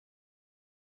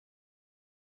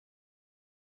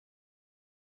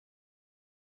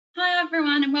Hi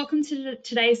everyone, and welcome to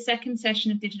today's second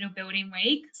session of Digital Building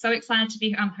Week. So excited to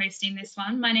be hosting this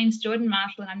one. My name's Jordan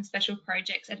Marshall and I'm the Special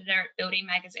Projects Editor at Building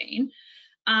Magazine.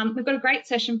 We've got a great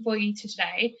session for you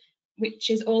today, which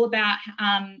is all about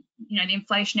the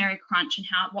inflationary crunch and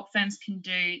what firms can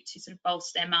do to sort of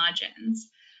bolster their margins.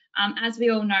 As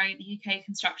we all know, the UK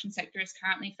construction sector is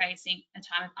currently facing a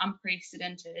time of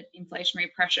unprecedented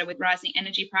inflationary pressure with rising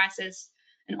energy prices,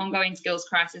 an ongoing skills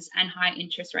crisis and high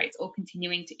interest rates all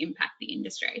continuing to impact the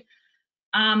industry.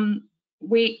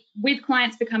 With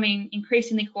clients becoming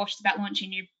increasingly cautious about launching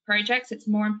new projects, it's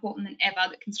more important than ever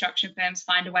that construction firms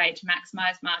find a way to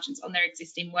maximise margins on their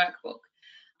existing workbook.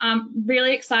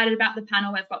 Really excited about the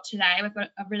panel we've got today. We've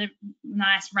got a really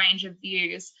nice range of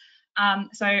views.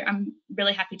 So I'm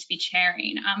really happy to be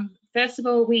chairing. First of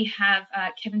all, we have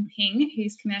Kevin Ping,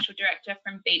 who's Commercial Director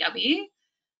from BW.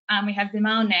 We have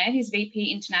Vimal Nair, who's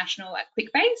VP International at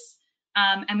QuickBase,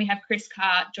 and we have Chris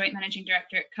Carr, Joint Managing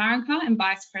Director at Carr & Carr and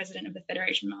Vice President of the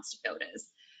Federation of Master Builders.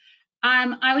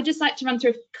 I would just like to run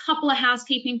through a couple of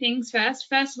housekeeping things first.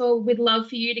 First of all, we'd love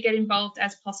for you to get involved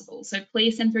as possible, so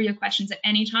please send through your questions at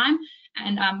any time,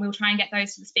 and we'll try and get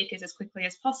those to the speakers as quickly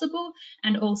as possible,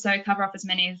 and also cover off as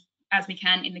many as we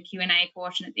can in the Q&A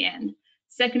portion at the end.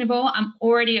 Second of all, I'm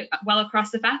already well across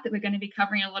the fact that we're going to be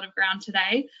covering a lot of ground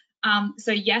today.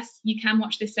 So yes, you can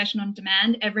watch this session on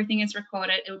demand. Everything is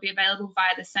recorded. It will be available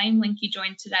via the same link you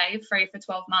joined today, free for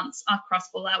 12 months across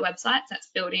all our websites. That's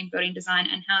Building, Building Design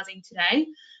and Housing Today.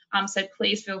 So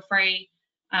please feel free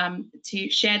to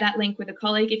share that link with a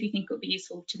colleague if you think it would be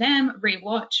useful to them,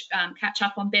 rewatch, catch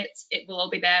up on bits. It will all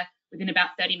be there within about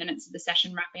 30 minutes of the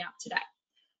session wrapping up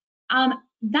today.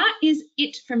 That is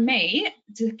it from me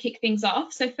to kick things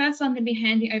off. So first I'm going to be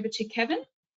handing over to Kevin.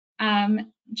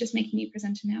 Just making you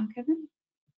presenter now, Kevin.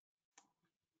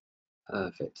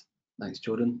 Perfect. Thanks,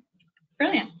 Jordan.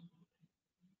 Brilliant.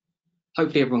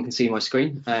 Hopefully everyone can see my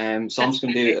screen. So I'm just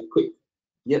going to do a quick,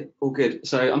 yep, all good.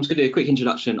 So I'm just going to do a quick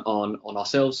introduction on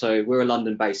ourselves. So we're a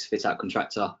London-based fit-out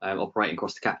contractor operating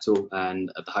across the capital and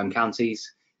the home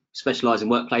counties. We specialise in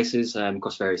workplaces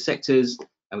across various sectors,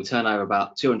 and we turn over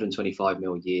about 225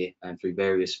 mil a year through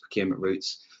various procurement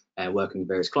routes, working with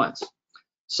various clients.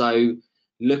 So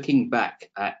looking back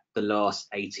at the last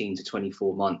 18 to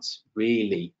 24 months,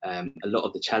 really, a lot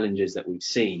of the challenges that we've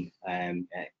seen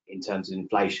in terms of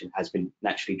inflation has been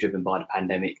naturally driven by the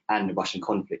pandemic and the Russian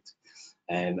conflict.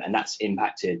 And that's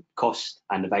impacted cost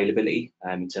and availability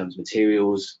in terms of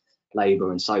materials,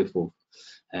 labour and so forth.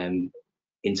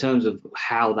 In terms of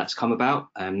how that's come about,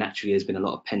 naturally there's been a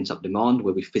lot of pent-up demand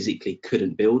where we physically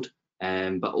couldn't build,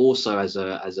 but also as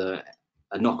a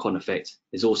knock-on effect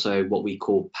is also what we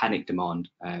call panic demand.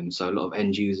 So a lot of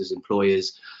end users,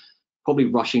 employers, probably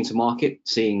rushing to market,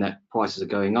 seeing that prices are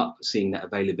going up, seeing that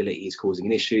availability is causing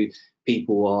an issue,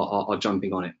 people are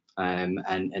jumping on it,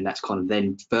 and that's kind of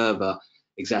then further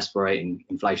exasperating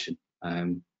inflation.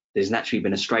 There's naturally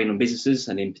been a strain on businesses,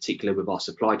 and in particular with our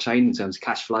supply chain in terms of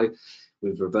cash flow,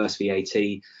 with reverse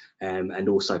VAT and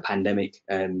also pandemic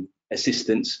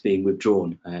assistance being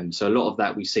withdrawn. So a lot of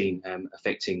that we've seen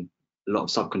affecting a lot of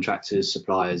subcontractors,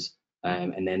 suppliers,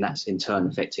 and then that's in turn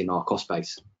affecting our cost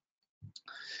base.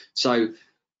 So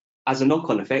as a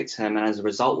knock-on effect and as a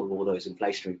result of all those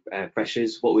inflationary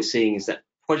pressures, what we're seeing is that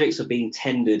projects are being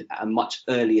tendered at a much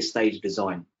earlier stage of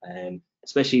design,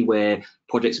 especially where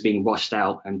projects are being rushed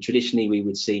out. And traditionally we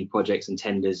would see projects and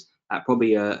tenders at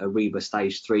probably a REBA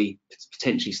stage 3,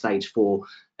 potentially stage 4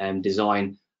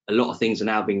 design. A lot of things are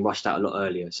now being rushed out a lot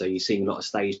earlier. So you're seeing a lot of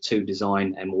stage 2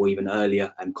 design or even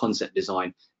earlier concept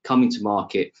design coming to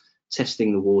market,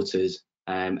 testing the waters,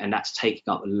 and that's taking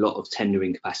up a lot of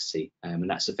tendering capacity, and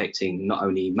that's affecting not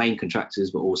only main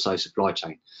contractors but also supply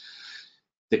chain.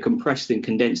 The compressed and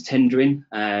condensed tendering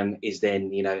is then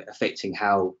affecting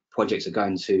how projects are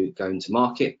going to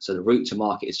market. So the route to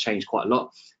market has changed quite a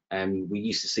lot. We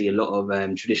used to see a lot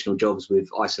of traditional jobs with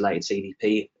isolated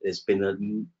CDP. There's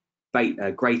been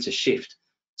a greater shift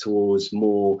towards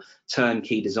more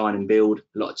turnkey design and build,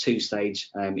 a lot of two-stage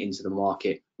into the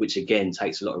market, which again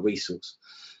takes a lot of resource.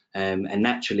 And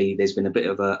naturally, there's been a bit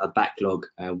of a backlog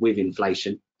with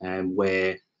inflation,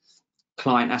 where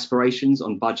client aspirations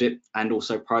on budget and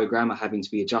also program are having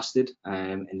to be adjusted,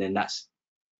 and then that's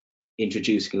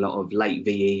introducing a lot of late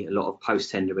VE, a lot of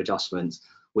post-tender adjustments,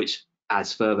 which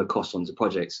adds further costs onto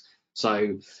projects.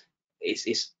 So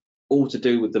it's all to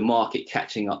do with the market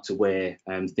catching up to where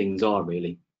things are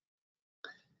really.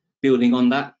 Building on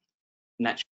that,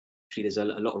 naturally there's a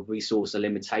lot of resource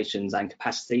limitations and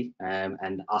capacity,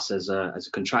 and us as a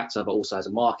contractor, but also as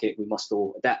a market, we must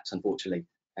all adapt, unfortunately.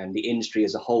 And the industry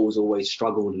as a whole has always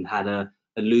struggled and had a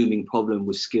looming problem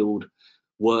with skilled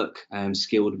work,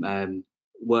 skilled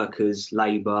workers,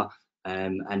 labour,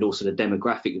 and also the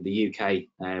demographic of the UK,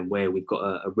 where we've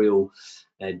got a real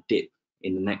dip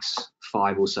in the next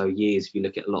 5 or so years. If you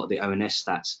look at a lot of the ONS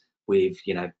stats, with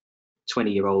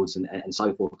 20-year-olds and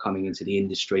so forth coming into the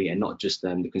industry, and not just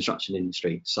the construction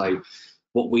industry. So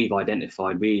what we've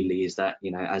identified really is that,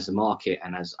 as a market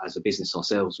and as a business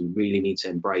ourselves, we really need to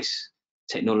embrace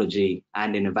technology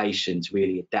and innovation to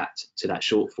really adapt to that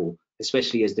shortfall,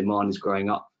 especially as demand is growing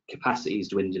up, capacity is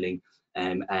dwindling,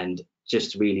 and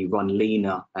just to really run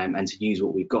leaner and to use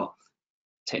what we've got.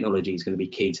 Technology is going to be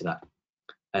key to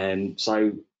that.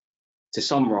 So to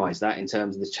summarise that, in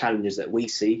terms of the challenges that we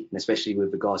see, and especially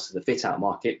with regards to the fit-out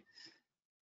market,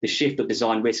 the shift of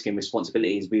design risk and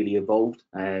responsibility has really evolved.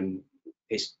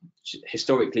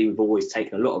 Historically, we've always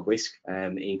taken a lot of risk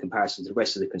in comparison to the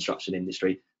rest of the construction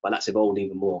industry, but that's evolved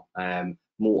even more.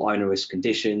 More onerous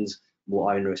conditions,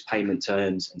 more onerous payment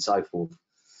terms, and so forth.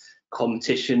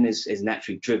 Competition has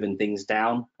naturally driven things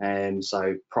down,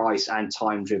 so price and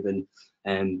time-driven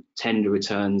tender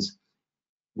returns.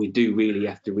 We do really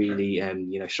have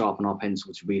to sharpen our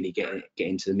pencil to really get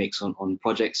into the mix on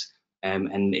projects,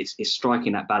 and it's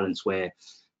striking that balance where,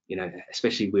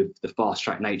 especially with the fast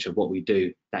track nature of what we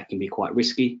do, that can be quite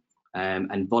risky,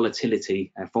 and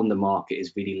volatility from the market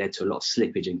has really led to a lot of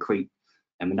slippage and creep,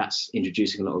 and that's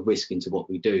introducing a lot of risk into what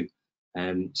we do.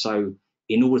 So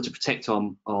in order to protect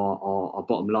our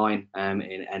bottom line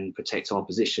and protect our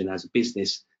position as a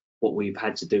business, what we've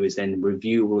had to do is then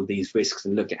review all of these risks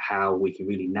and look at how we can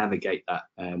really navigate that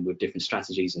with different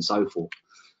strategies and so forth.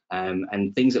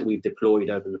 And things that we've deployed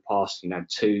over the past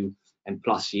 2+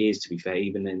 years, to be fair,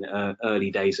 even in the early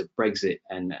days of Brexit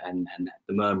and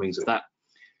the murmurings of that,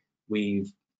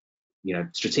 we've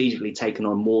strategically taken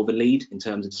on more of a lead in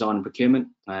terms of design and procurement,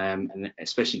 and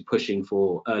especially pushing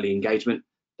for early engagement.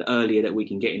 The earlier that we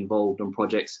can get involved on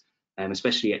projects,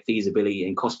 especially at feasibility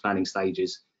and cost planning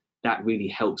stages, that really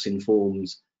helps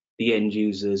informs the end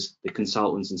users, the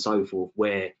consultants and so forth,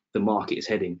 where the market is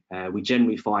heading. We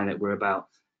generally find that we're about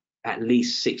at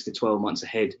least 6 to 12 months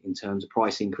ahead in terms of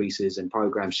price increases and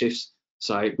program shifts.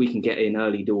 So if we can get in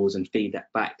early doors and feed that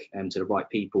back to the right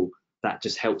people, that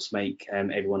just helps make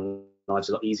everyone's lives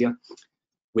a lot easier.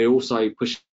 We're also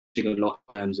pushing a lot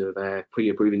in terms of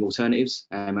pre-approving alternatives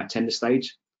at tender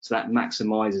stage. So that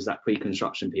maximises that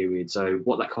pre-construction period. So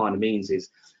what that kind of means is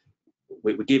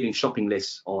we're giving shopping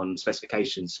lists on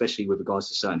specifications, especially with regards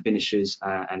to certain finishes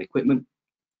and equipment.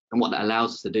 And what that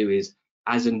allows us to do is,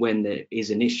 as and when there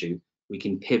is an issue, we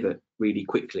can pivot really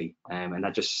quickly, and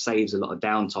that just saves a lot of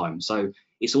downtime. So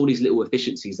it's all these little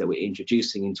efficiencies that we're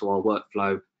introducing into our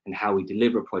workflow and how we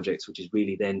deliver projects, which is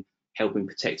really then helping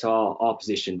protect our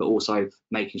position, but also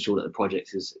making sure that the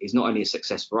project is not only a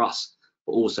success for us,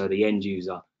 but also the end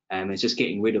user. It's just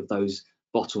getting rid of those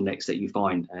bottlenecks that you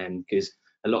find, because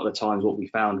a lot of the times what we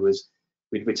found was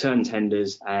we'd return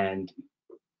tenders and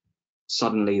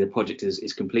suddenly the project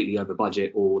is completely over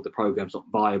budget, or the program's not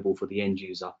viable for the end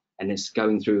user, and it's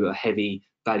going through a heavy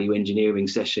value engineering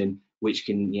session, which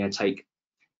can take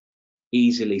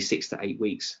easily 6 to 8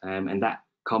 weeks, and that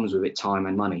comes with it time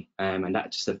and money, and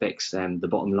that just affects the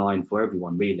bottom line for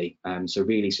everyone really. So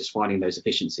really it's just finding those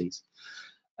efficiencies.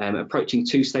 Approaching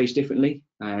two-stage differently,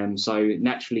 so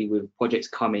naturally with projects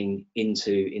coming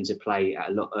into play at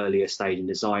a lot earlier stage in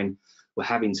design, we're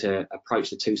having to approach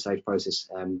the two-stage process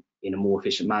in a more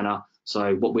efficient manner.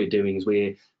 So what we're doing is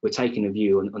we're taking a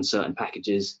view on certain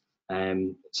packages.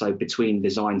 So between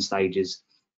design stages,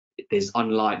 there's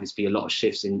unlikely to be a lot of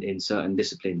shifts in certain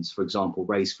disciplines, for example,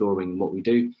 raised flooring and what we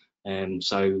do.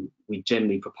 So we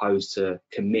generally propose to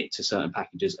commit to certain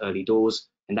packages early doors,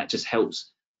 and that just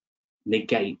helps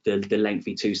negate the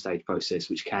lengthy two-stage process,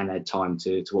 which can add time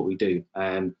to what we do.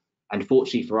 And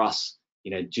fortunately for us,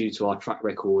 due to our track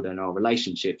record and our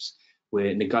relationships,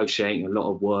 we're negotiating a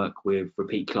lot of work with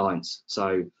repeat clients.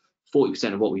 So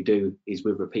 40% of what we do is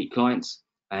with repeat clients,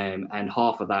 and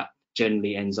half of that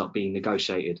generally ends up being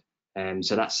negotiated.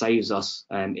 So that saves us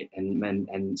and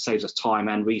saves us time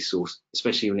and resource,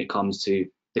 especially when it comes to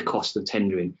the cost of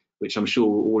tendering, which I'm sure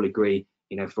we'll all agree,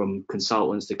 from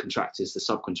consultants to contractors to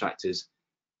subcontractors,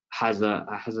 has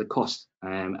a cost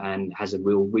and has a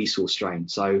real resource strain.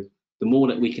 So the more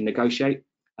that we can negotiate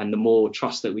and the more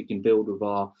trust that we can build with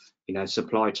our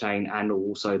supply chain and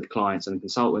also the clients and the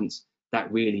consultants, that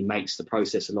really makes the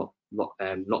process a lot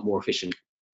more efficient.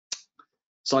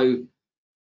 So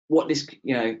what this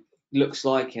looks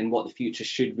like and what the future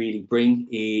should really bring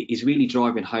is really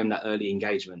driving home that early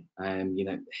engagement.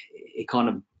 It kind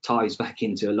of ties back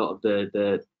into a lot of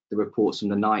the reports from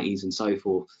the 90s and so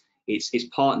forth, it's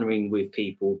partnering with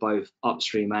people both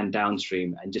upstream and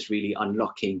downstream, and just really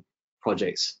unlocking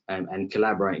projects and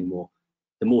collaborating more.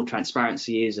 The more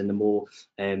transparency is, and the more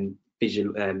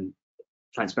visual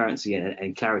transparency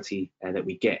and clarity that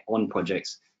we get on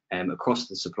projects across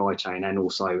the supply chain, and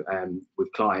also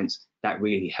with clients, that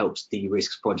really helps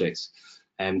de-risk projects.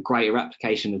 Greater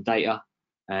application of data,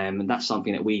 and that's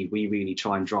something that we really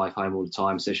try and drive home all the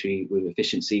time, especially with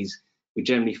efficiencies. We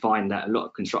generally find that a lot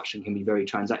of construction can be very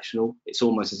transactional. It's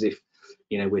almost as if,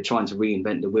 you know, we're trying to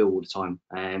reinvent the wheel all the time,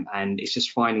 and it's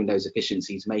just finding those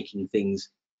efficiencies, making things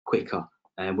quicker.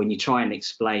 And when you try and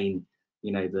explain,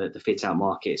 you know, the fit out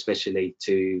market, especially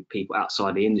to people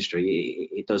outside the industry,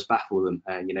 it does baffle them.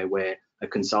 You know, where a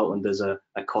consultant does a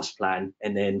cost plan,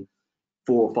 and then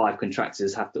 4 or 5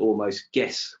 contractors have to almost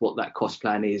guess what that cost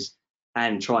plan is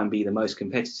and try and be the most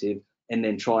competitive, and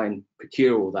then try and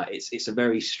procure all that. It's a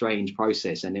very strange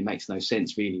process, and it makes no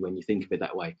sense really when you think of it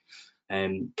that way.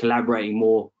 Collaborating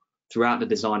more throughout the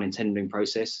design and tendering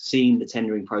process, seeing the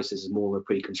tendering process as more of a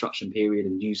pre-construction period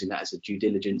and using that as a due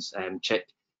diligence check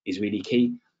is really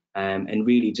key. And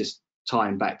really just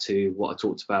tying back to what I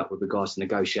talked about with regards to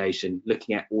negotiation,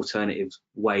 looking at alternative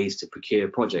ways to procure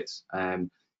projects.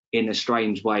 In a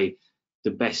strange way,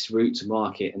 the best route to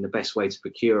market and the best way to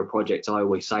procure a project, I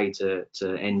always say to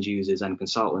end users and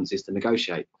consultants, is to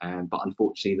negotiate. But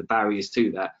unfortunately, the barriers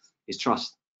to that is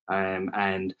trust.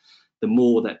 And the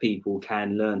more that people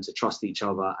can learn to trust each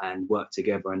other and work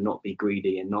together and not be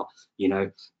greedy and not, you know,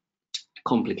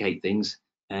 complicate things,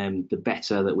 the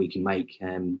better that we can make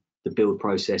the build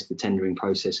process, the tendering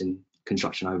process, and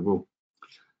construction overall.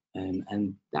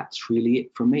 And that's really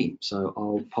it from me. So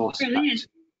I'll pass it back to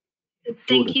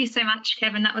Thank you so much,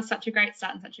 Kevin. That was such a great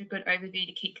start and such a good overview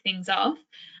to kick things off.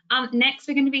 Next,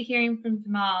 we're going to be hearing from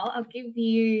Vimal. I'll give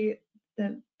you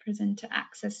the presenter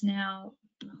access now.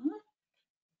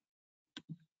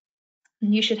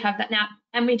 And you should have that now.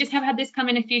 And we just have had this come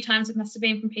in a few times. It must have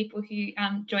been from people who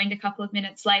joined a couple of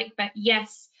minutes late. But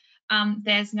yes,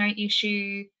 there's no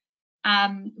issue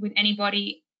with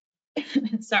anybody.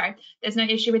 Sorry, there's no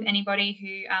issue with anybody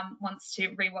who wants to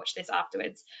rewatch this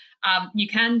afterwards. You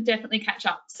can definitely catch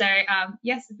up. So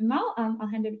yes, Vimal, I'll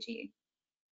hand over to you.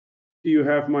 Do you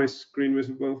have my screen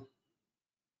visible?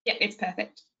 Yeah, it's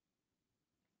perfect.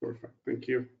 Perfect, thank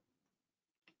you.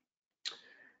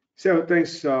 So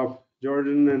thanks,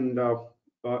 Jordan, and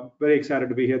very excited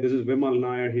to be here. This is Vimal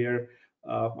Nair here.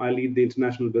 I lead the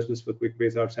international business for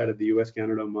QuickBase outside of the US,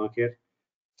 Canada market.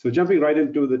 So jumping right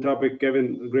into the topic,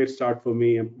 Kevin, a great start for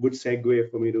me, a good segue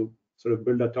for me to sort of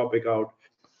build a topic out.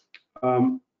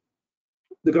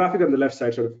 The graphic on the left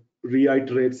side sort of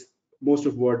reiterates most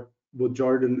of what both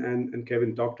Jordan and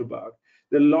Kevin talked about.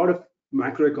 There are a lot of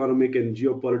macroeconomic and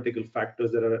geopolitical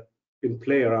factors that are in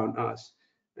play around us.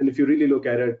 And if you really look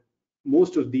at it,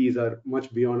 most of these are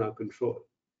much beyond our control.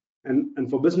 And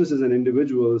for businesses and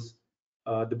individuals,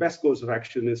 the best course of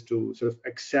action is to sort of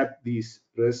accept these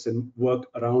risks and work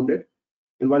around it.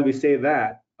 And while we say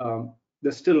that,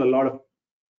 there's still a lot of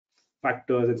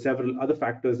factors and several other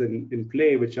factors in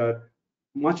play which are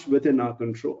much within our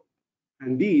control.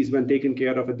 And these, when taken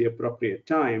care of at the appropriate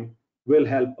time, will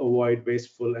help avoid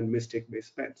wasteful and mistake-based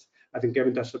spends. I think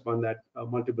Kevin touched upon that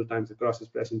multiple times across his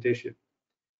presentation.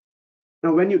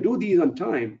 Now, when you do these on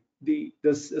time,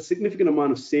 there's a significant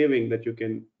amount of saving that you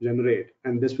can generate,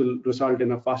 and this will result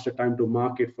in a faster time to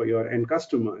market for your end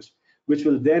customers, which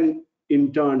will then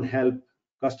in turn help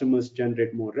customers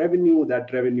generate more revenue.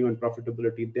 That revenue and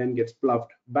profitability then gets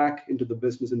ploughed back into the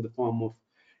business in the form of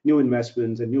new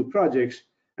investments and new projects.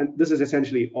 And this is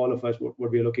essentially all of us what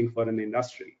we're looking for in the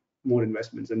industry: more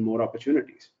investments and more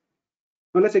opportunities.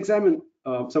 Now let's examine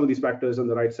some of these factors on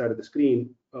the right side of the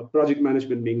screen, project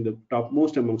management being the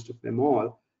topmost amongst of them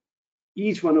all.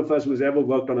 Each one of us who's ever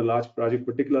worked on a large project,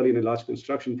 particularly in a large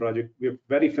construction project, we're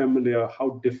very familiar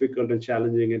how difficult and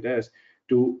challenging it is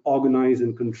to organize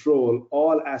and control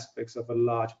all aspects of a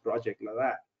large project like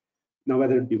that. Now,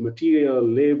 whether it be material,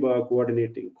 labor,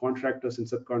 coordinating contractors and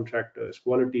subcontractors,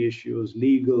 quality issues,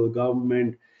 legal,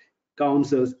 government,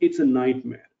 councils, it's a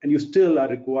nightmare. And you still are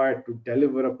required to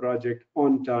deliver a project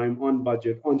on time, on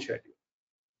budget, on schedule.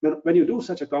 Now, when you do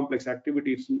such a complex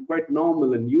activity, it's quite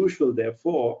normal and usual,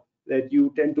 therefore, that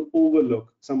you tend to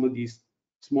overlook some of these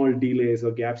small delays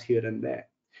or gaps here and there.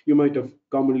 You might have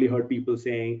commonly heard people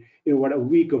saying, you know what, a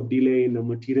week of delay in the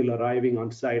material arriving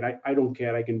on site, I don't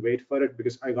care, I can wait for it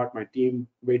because I got my team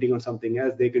waiting on something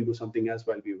else, they can do something else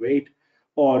while we wait.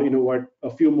 Or, you know what, a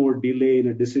few more delay in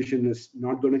a decision is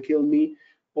not going to kill me.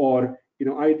 Or, you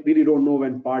know, I really don't know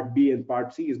when part B and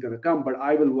part C is going to come, but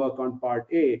I will work on part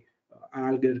A and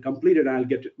I'll get it completed and I'll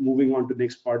get moving on to the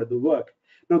next part of the work.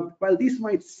 Now, while these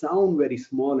might sound very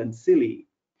small and silly,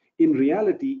 in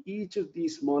reality, each of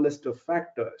these smallest of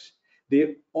factors,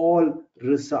 they all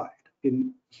result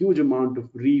in huge amount of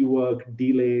rework,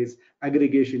 delays,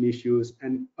 aggregation issues,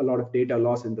 and a lot of data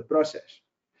loss in the process.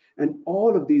 And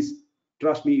all of these,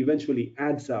 trust me, eventually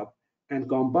adds up and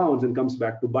compounds and comes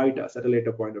back to bite us at a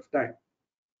later point of time.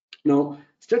 Now,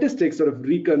 statistics sort of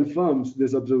reconfirms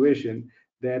this observation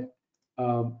that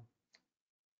a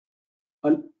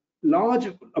large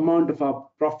amount of our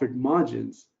profit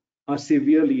margins are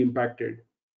severely impacted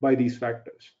by these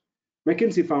factors.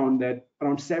 McKinsey found that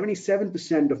around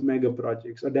 77% of mega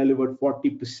projects are delivered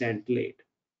 40% late.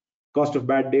 Cost of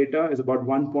bad data is about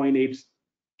 1.8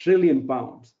 trillion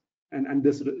pounds, and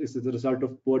this is the result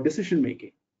of poor decision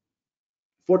making.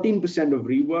 14% of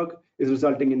rework is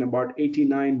resulting in about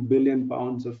 89 billion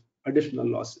pounds of additional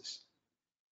losses.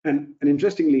 And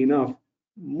interestingly enough,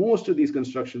 most of these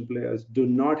construction players do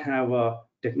not have a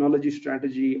technology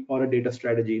strategy or a data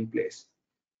strategy in place.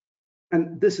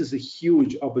 And this is a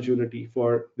huge opportunity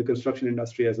for the construction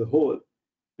industry as a whole.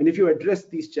 And if you address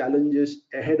these challenges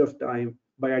ahead of time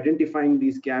by identifying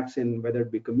these gaps in whether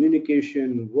it be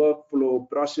communication, workflow,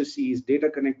 processes, data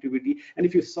connectivity, and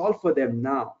if you solve for them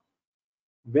now,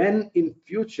 when in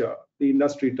future the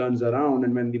industry turns around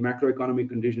and when the macroeconomic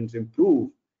conditions improve,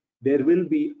 there will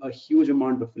be a huge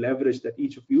amount of leverage that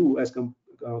each of you as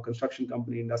construction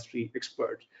company industry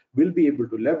experts will be able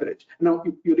to leverage. Now,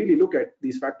 you really look at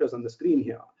these factors on the screen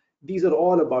here. These are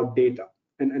all about data,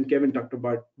 and Kevin talked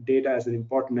about data as an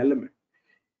important element.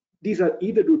 These are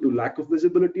either due to lack of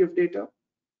visibility of data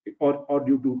or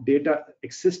due to data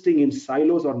existing in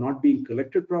silos or not being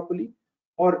collected properly,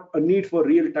 or a need for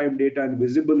real-time data and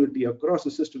visibility across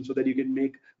the system so that you can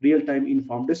make real-time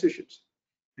informed decisions.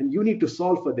 And you need to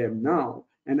solve for them now.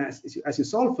 And as you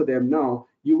solve for them now,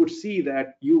 you would see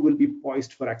that you will be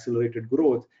poised for accelerated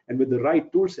growth. And with the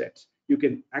right tool sets, you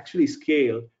can actually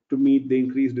scale to meet the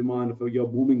increased demand for your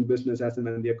booming business as and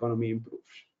when the economy improves.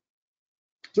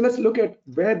 So let's look at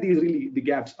where the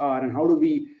gaps are and how do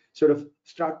we sort of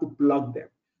start to plug them.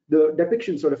 The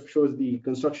depiction sort of shows the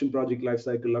construction project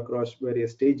lifecycle across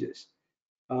various stages.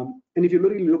 And if you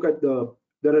really look at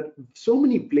there are so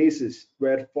many places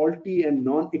where faulty and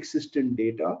non-existent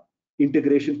data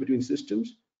integrations between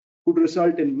systems could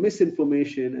result in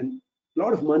misinformation and a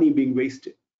lot of money being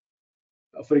wasted.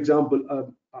 For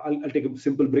example, I'll take a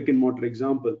simple brick and mortar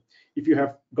example. If you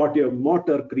have got your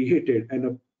mortar created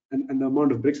and the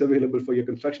amount of bricks available for your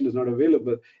construction is not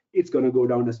available, it's going to go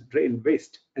down as a drain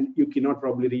waste, and you cannot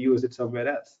probably reuse it somewhere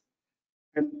else.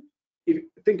 And if you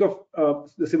think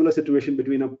of the similar situation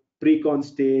between a pre-con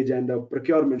stage and a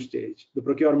procurement stage, the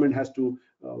procurement has to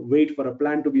wait for a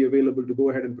plan to be available to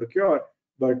go ahead and procure,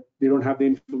 but they don't have the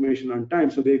information on time,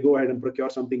 so they go ahead and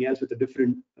procure something else with a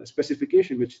different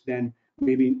specification, which then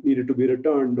maybe needed to be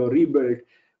returned or rebuilt.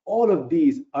 All of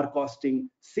these are costing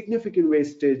significant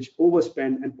wastage,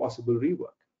 overspend, and possible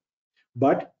rework.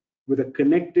 But with a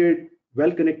connected,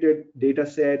 well-connected data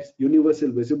sets,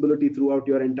 universal visibility throughout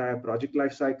your entire project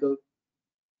lifecycle,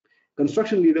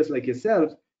 construction leaders like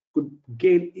yourselves could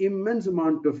gain immense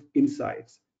amount of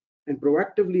insights and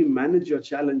proactively manage your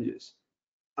challenges,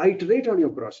 iterate on your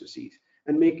processes,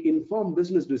 and make informed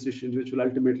business decisions, which will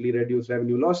ultimately reduce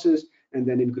revenue losses and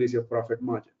then increase your profit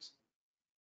margins.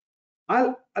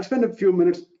 I'll spend a few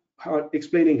minutes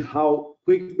explaining how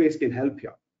QuickBase can help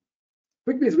here.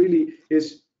 QuickBase really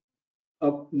is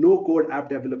a no-code app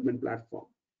development platform.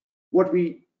 What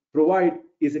we provide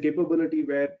is a capability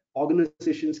where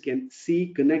organizations can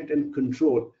see, connect, and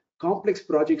control complex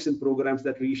projects and programs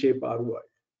that reshape our world.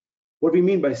 What we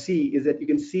mean by see is that you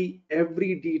can see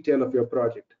every detail of your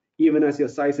project, even as your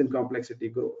size and complexity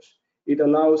grows. It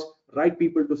allows right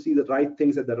people to see the right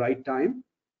things at the right time.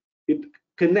 It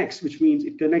connects, which means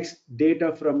it connects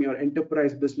data from your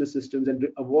enterprise business systems and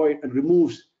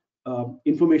removes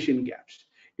information gaps.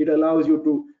 It allows you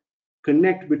to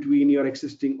connect between your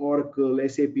existing Oracle,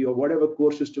 SAP, or whatever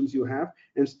core systems you have,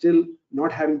 and still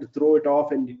not having to throw it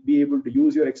off and be able to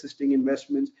use your existing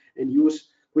investments and use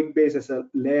QuickBase as a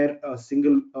layer, a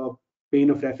single pane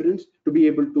of reference to be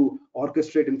able to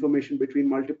orchestrate information between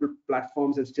multiple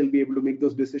platforms and still be able to make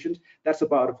those decisions. That's the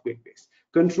power of QuickBase.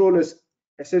 Control is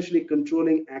essentially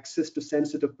controlling access to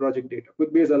sensitive project data.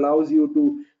 QuickBase allows you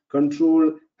to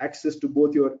control access to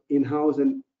both your in-house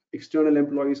and external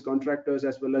employees, contractors,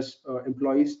 as well as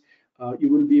employees. You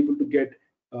will be able to get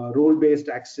role-based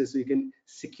access so you can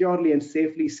securely and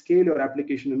safely scale your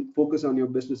application and focus on your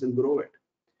business and grow it.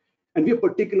 And we are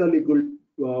particularly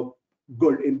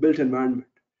good in built environment.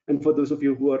 And for those of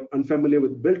you who are unfamiliar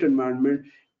with built environment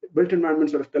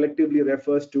sort of collectively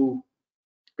refers to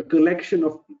a collection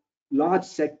of large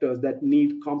sectors that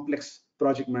need complex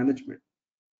project management.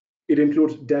 It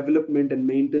includes development and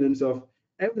maintenance of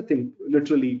everything,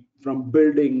 literally from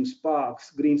buildings,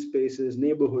 parks, green spaces,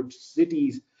 neighborhoods,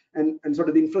 cities, and sort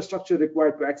of the infrastructure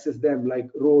required to access them, like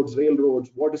roads, railroads,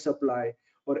 water supply,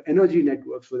 or energy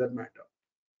networks for that matter.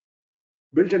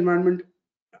 Built environment,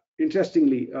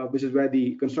 interestingly, which is where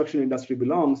the construction industry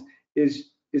belongs,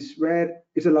 is where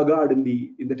it's a laggard in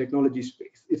the technology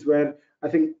space. It's where I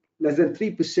think less than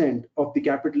 3% of the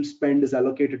capital spend is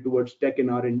allocated towards tech and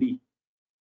R&D.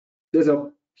 There's a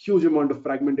huge amount of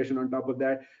fragmentation on top of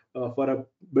that. For a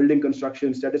building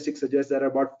construction, statistics suggest there are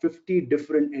about 50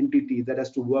 different entities that has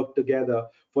to work together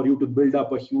for you to build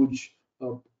up a huge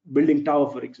building tower,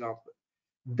 for example.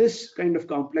 This kind of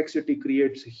complexity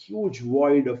creates a huge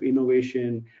void of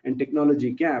innovation and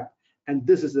technology gap, and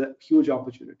this is a huge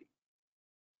opportunity.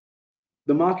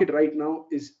 The market right now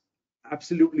is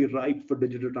absolutely ripe for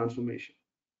digital transformation.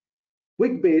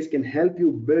 QuickBase can help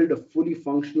you build a fully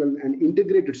functional and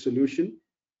integrated solution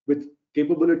with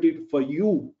capability for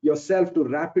you yourself to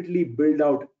rapidly build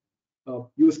out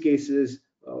use cases,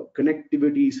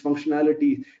 connectivities,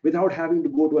 functionality without having to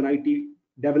go to an IT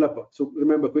developer. So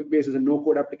remember, QuickBase is a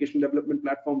no-code application development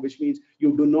platform, which means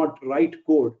you do not write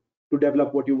code to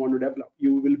develop what you want to develop.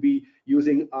 You will be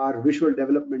using our visual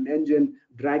development engine,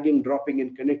 dragging, dropping,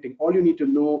 and connecting. All you need to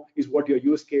know is what your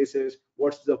use case is,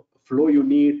 what's the flow you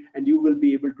need, and you will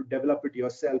be able to develop it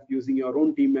yourself using your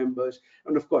own team members.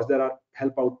 And of course, there are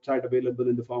help outside available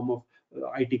in the form of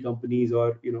IT companies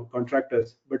or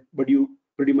contractors, but you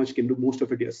pretty much can do most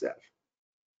of it yourself.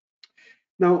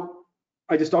 Now,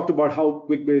 I just talked about how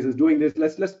QuickBase is doing this.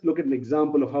 Let's look at an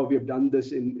example of how we have done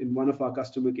this in one of our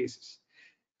customer cases.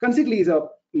 Consigli is a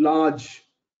large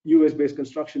US-based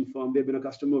construction firm. They've been a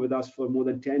customer with us for more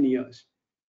than 10 years.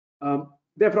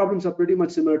 Their problems are pretty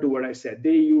much similar to what I said.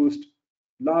 They used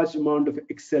large amount of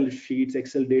Excel sheets,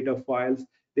 Excel data files.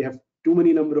 They have too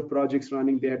many number of projects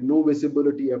running. They had no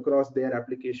visibility across their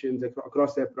applications,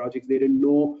 across their projects. They didn't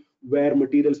know where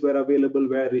materials were available,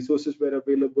 where resources were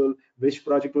available, which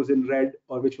project was in red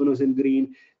or which one was in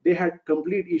green. They had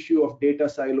complete issue of data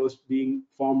silos being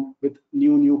formed with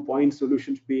new point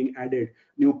solutions being added.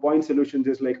 New point solutions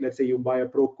is like, let's say you buy a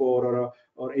Procore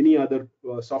or any other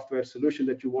software solution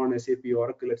that you want, SAP,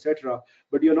 Oracle, etc.,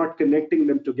 but you're not connecting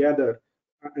them together,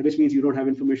 which means you don't have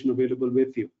information available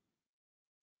with you.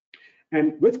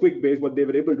 And with QuickBase, what they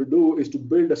were able to do is to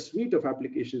build a suite of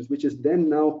applications, which is then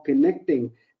now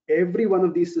connecting every one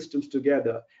of these systems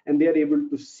together, and they are able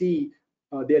to see,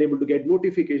 they are able to get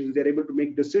notifications, they're able to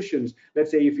make decisions. Let's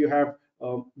say if you have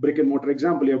brick and mortar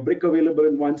example, you have brick available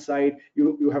in one side,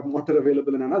 you have mortar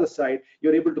available in another side,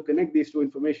 you're able to connect these two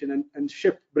information and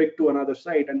ship brick to another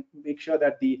site and make sure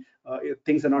that the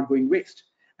things are not going waste.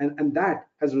 And that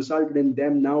has resulted in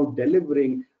them now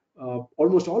delivering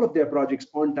almost all of their projects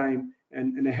on time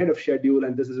and ahead of schedule,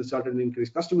 and this has resulted in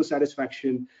increased customer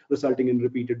satisfaction, resulting in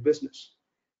repeated business.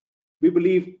 We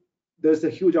believe there's a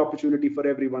huge opportunity for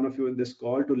every one of you in this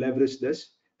call to leverage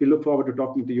this. We look forward to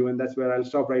talking to you, and that's where I'll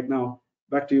stop right now.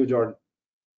 Back to you, Jordan.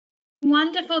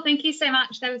 Wonderful. Thank you so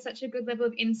much. That was such a good level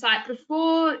of insight.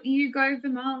 Before you go,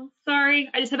 Vimal, sorry,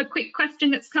 I just have a quick question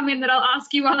that's come in that I'll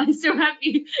ask you while I still have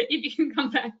you, if you can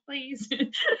come back, please.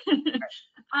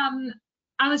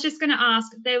 I was just going to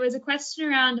ask, there was a question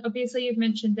around, obviously you've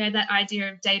mentioned there that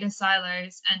idea of data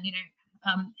silos and,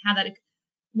 how that,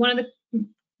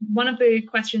 one of the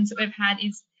questions that we've had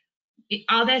is,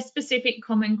 are there specific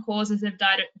common causes of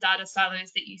data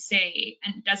silos that you see,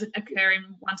 and does it occur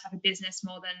in one type of business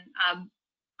more than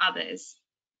others?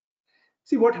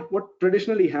 See, what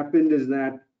traditionally happened is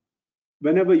that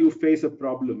whenever you face a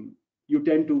problem, you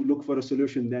tend to look for a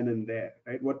solution then and there,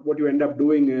 right? What you end up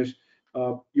doing is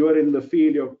you're in the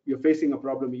field, you're facing a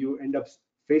problem, you end up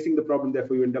facing the problem,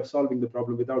 therefore you end up solving the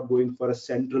problem without going for a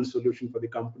central solution for the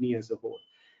company as a whole.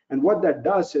 And what that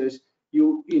does is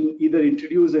you either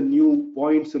introduce a new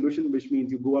point solution, which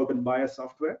means you go out and buy a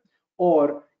software,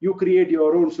 or you create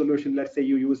your own solution. Let's say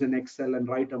you use an Excel and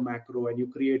write a macro and you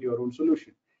create your own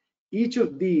solution. Each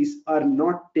of these are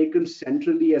not taken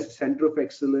centrally as a center of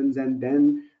excellence and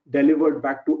then delivered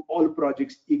back to all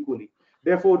projects equally.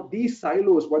 Therefore, these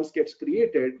silos, once gets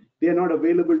created, they are not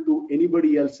available to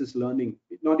anybody else's learning,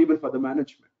 not even for the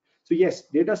management. So yes,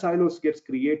 data silos gets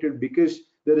created because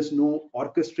there is no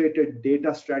orchestrated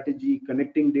data strategy.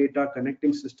 Connecting data,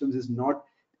 connecting systems is not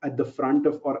at the front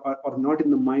of or not in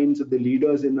the minds of the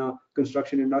leaders in a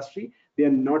construction industry. They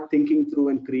are not thinking through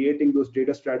and creating those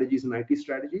data strategies and IT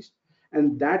strategies.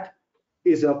 And that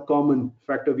is a common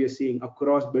factor we are seeing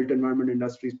across built environment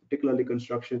industries, particularly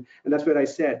construction. And that's where I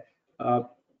said,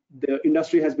 the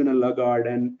industry has been a laggard,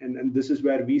 and this is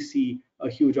where we see a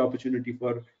huge opportunity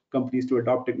for companies to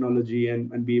adopt technology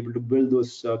and be able to build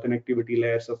those connectivity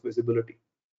layers of visibility.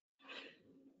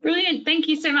 Brilliant. Thank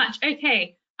you so much.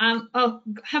 Okay. I'll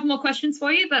have more questions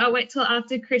for you, but I'll wait till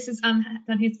after Chris has done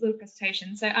his little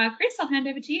presentation. So Chris, I'll hand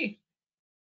over to you.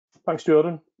 Thanks,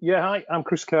 Jordan. Yeah, hi, I'm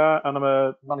Chris Carr, and I'm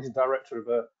a managing director of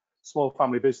a small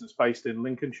family business based in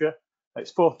Lincolnshire. It's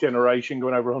fourth generation,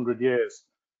 going over 100 years.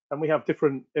 And we have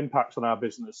different impacts on our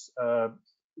business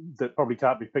that probably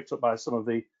can't be picked up by some of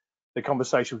the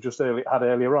conversation we just had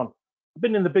earlier on. I've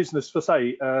been in the business for,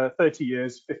 say, 30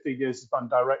 years, 15 years as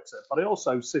band director, but I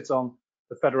also sit on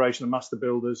the Federation of Master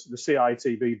Builders, the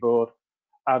CITB board,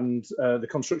 and the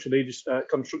construction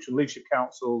leadership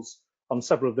councils on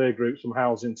several of their groups, from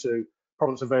housing to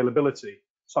product availability.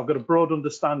 So I've got a broad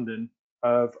understanding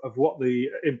of what the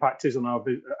impact is on our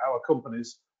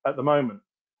companies at the moment.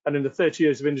 And in the 30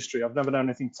 years of industry, I've never known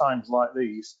anything times like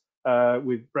these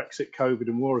with Brexit, COVID,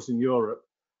 and wars in Europe.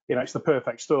 You know, it's the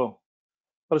perfect storm.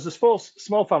 But as a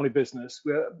small family business,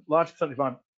 we're a large percentage of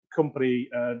my company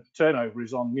turnover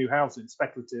is on new housing,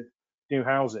 speculative new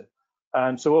housing.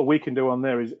 And so what we can do on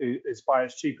there is buy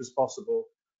as cheap as possible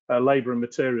labour and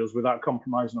materials without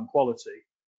compromising on quality,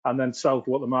 and then sell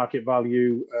for what the market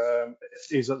value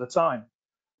is at the time.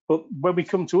 But when we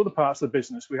come to other parts of the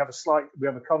business, we have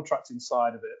a contracting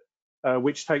side of it,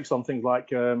 which takes on things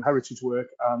like heritage work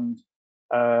and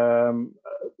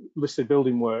listed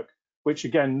building work, which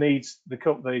again needs the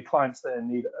clients there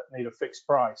need a fixed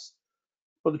price.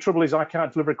 But the trouble is, I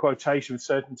can't deliver a quotation with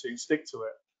certainty and stick to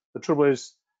it. The trouble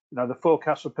is, you know, the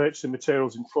forecast for purchasing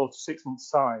materials in 4 to 6 months'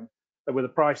 time, where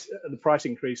the price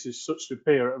increases such to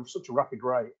appear at such a rapid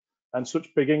rate and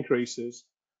such big increases.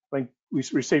 I think we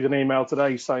received an email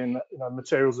today saying that, you know,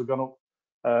 materials have gone up.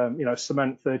 You know,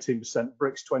 cement 13%,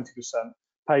 bricks 20%,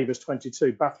 pavers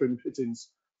 22%, bathroom fittings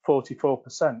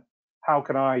 44%. How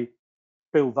can I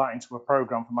build that into a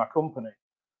program for my company?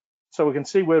 So we can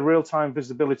see where real-time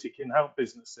visibility can help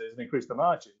businesses and increase the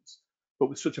margins. But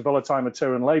with such a volatile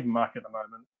material and labour market at the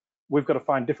moment, we've got to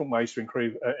find different ways to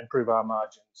improve our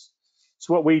margins.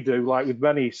 So what we do, like with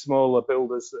many smaller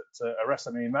builders that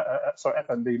are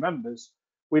FMB members,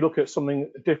 we look at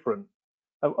something different.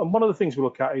 And one of the things we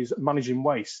look at is managing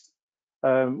waste.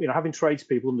 You know, having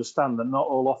tradespeople understand that not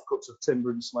all offcuts of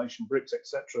timber, insulation, bricks,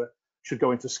 etc., should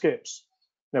go into skips.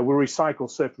 You know, we recycle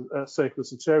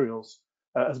surplus materials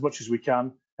as much as we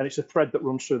can, and it's a thread that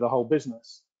runs through the whole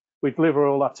business. We deliver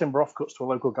all our timber offcuts to a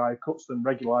local guy who cuts them,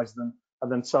 regularises them, and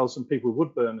then sells them to people with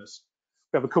wood burners.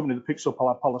 We have a company that picks up all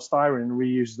our polystyrene and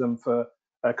reuses them for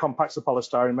compacts of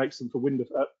polystyrene, makes them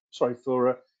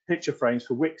for picture frames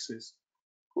for Wixes.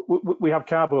 We have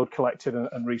cardboard collected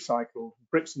and recycled.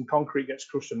 Bricks and concrete gets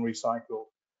crushed and recycled.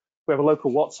 We have a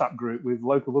local WhatsApp group with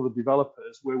local other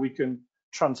developers where we can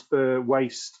transfer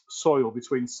waste soil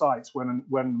between sites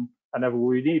whenever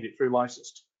we need it through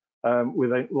licensed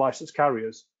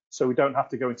carriers, so we don't have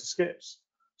to go into skips.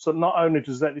 So not only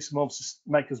does this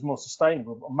make us more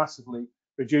sustainable, but massively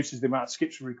reduces the amount of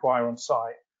skips we require on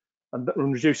site and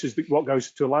reduces what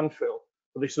goes to a landfill.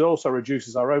 But this also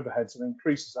reduces our overheads and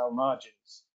increases our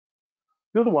margins.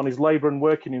 The other one is labour and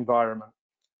working environment.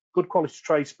 Good quality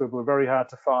tradespeople are very hard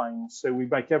to find, so we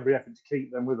make every effort to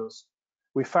keep them with us.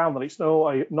 We found that it's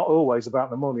not always about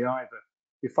the money either.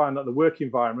 We find that the work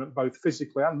environment, both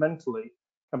physically and mentally,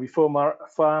 can be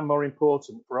far more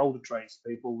important for older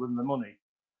tradespeople than the money.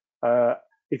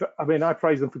 I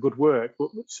praise them for good work, but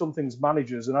some things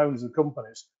managers and owners of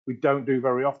companies we don't do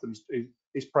very often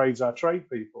is praise our trade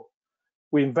people.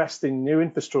 We invest in new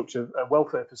infrastructure,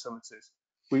 welfare facilities.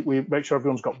 We make sure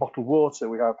everyone's got bottled water.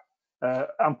 We have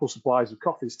ample supplies of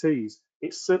coffees, teas.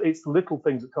 It's little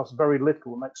things that cost very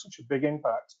little and make such a big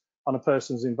impact on a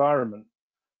person's environment.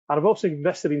 And I've also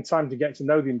invested in time to get to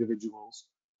know the individuals,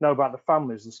 know about the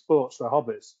families, the sports, their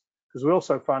hobbies. Because we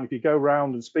also find if you go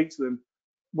around and speak to them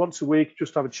once a week,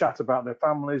 just have a chat about their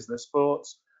families, their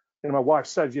sports. You know, my wife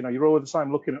says, you know, you're all the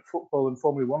time looking at football and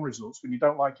Formula One results when you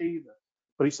don't like either.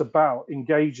 But it's about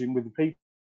engaging with the people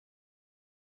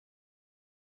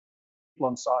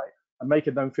on site and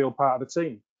making them feel part of the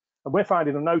team. And we're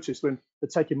finding a notice when they're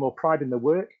taking more pride in their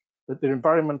work, that their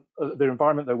environment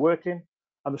they're working,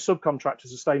 and the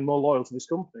subcontractors are staying more loyal to this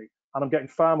company. And I'm getting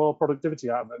far more productivity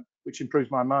out of them, which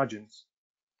improves my margins.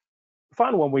 The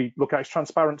final one we look at is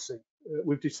transparency.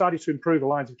 We've decided to improve the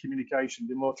lines of communication,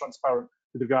 be more transparent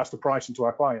with regards to pricing to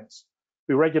our clients.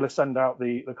 We regularly send out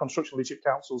the Construction Leadership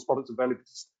Council's product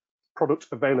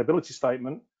availability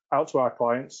statement out to our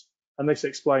clients, and this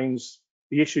explains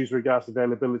the issues with regards to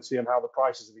availability and how the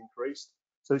prices have increased.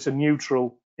 So it's a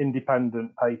neutral,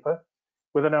 independent paper.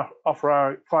 We then offer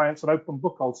our clients an open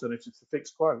book alternative to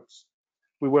fixed quotes.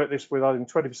 We work this with either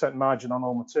 20% margin on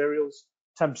all materials,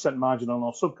 10% margin on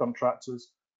all subcontractors,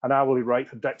 an hourly rate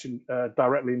for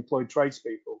directly employed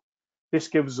tradespeople. This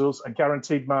gives us a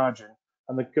guaranteed margin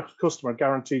and the customer a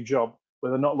guaranteed job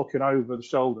where they're not looking over the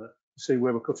shoulder to see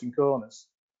where we're cutting corners.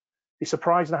 It's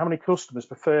surprising how many customers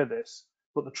prefer this,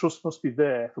 but the trust must be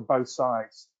there for both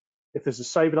sides. If there's a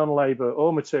saving on labour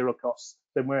or material costs,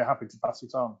 then we're happy to pass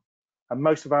it on. And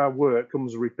most of our work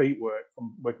comes as repeat work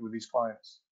from working with these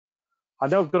clients. I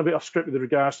know I've gone a bit off script with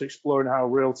regards to exploring how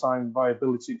real-time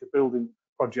viability to building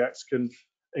projects can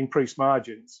increase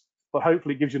margins, but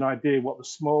hopefully it gives you an idea what the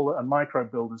smaller and micro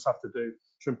builders have to do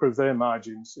to improve their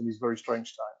margins in these very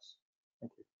strange times.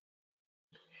 Thank you.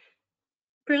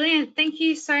 Brilliant. Thank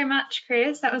you so much,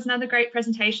 Chris. That was another great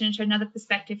presentation and showed another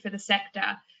perspective for the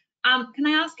sector. Can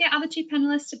I ask our other two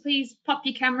panelists to please pop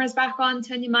your cameras back on,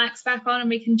 turn your mics back on, and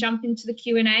we can jump into the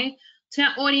Q&A. To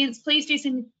our audience, please do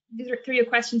send through your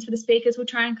questions for the speakers. We'll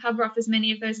try and cover off as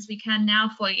many of those as we can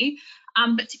now for you.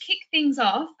 But to kick things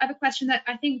off, I have a question that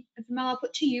I think, Mel, I'll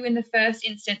put to you in the first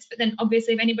instance, but then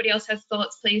obviously if anybody else has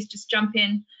thoughts, please just jump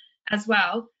in as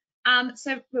well.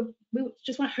 So we're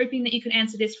just hoping that you can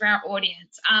answer this for our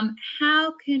audience.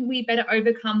 How can we better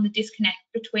overcome the disconnect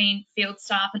between field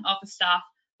staff and office staff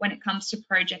when it comes to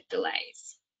project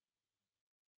delays?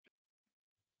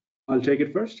 I'll take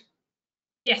it first.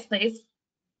 Yes, please.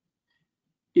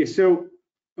 Yes, so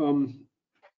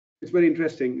it's very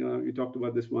interesting. You talked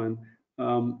about this one.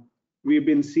 We've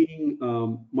been seeing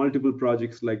multiple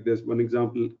projects like this. One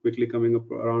example quickly coming up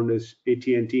around is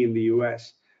AT&T in the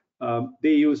US.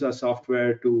 They use our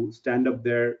software to stand up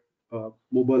their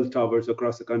mobile towers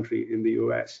across the country in the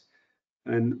US.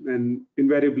 And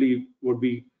invariably, what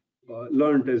we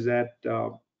learned is that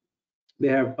they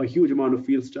have a huge amount of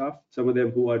field staff, some of them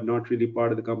who are not really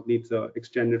part of the company. It's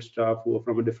extended staff who are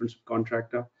from a different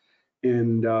contractor.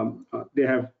 And they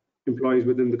have employees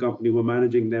within the company who are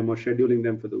managing them or scheduling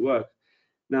them for the work.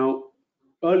 Now,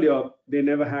 earlier, they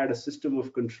never had a system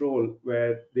of control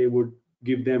where they would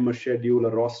give them a schedule, a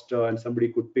roster, and somebody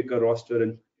could pick a roster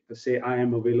and say, I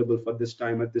am available for this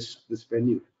time at this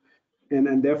venue.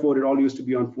 And therefore, it all used to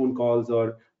be on phone calls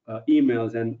or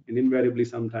emails, and invariably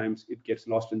sometimes it gets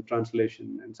lost in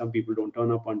translation, and some people don't turn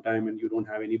up on time and you don't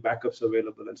have any backups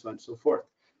available, and so on and so forth.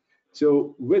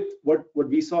 So with what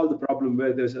we solve the problem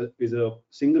with is a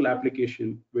single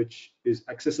application which is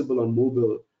accessible on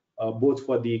mobile, both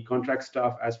for the contract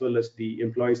staff as well as the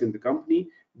employees in the company.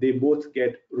 They both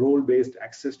get role-based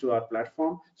access to our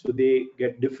platform, so they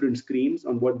get different screens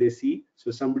on what they see.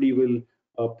 So somebody will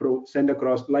send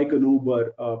across, like an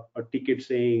Uber, a ticket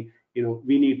saying,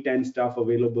 we need 10 staff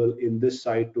available in this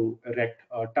site to erect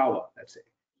a tower, let's say.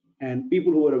 And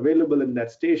people who are available in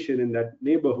that station, in that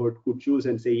neighborhood, could choose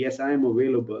and say, yes, I am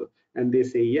available. And they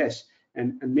say yes.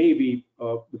 And maybe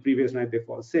the previous night they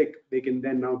fall sick. They can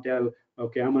then now tell,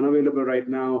 okay, I'm unavailable right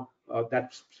now.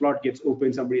 That slot gets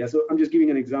open, somebody else. So I'm just giving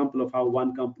an example of how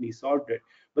one company solved it.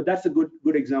 But that's a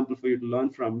good example for you to learn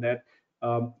from, that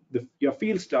your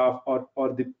field staff or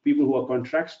the people who are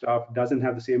contract staff doesn't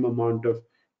have the same amount of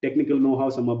technical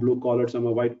know-how. Some are blue-collar, some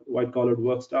are white-collared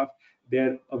work staff.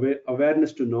 Their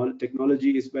awareness to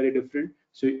technology is very different.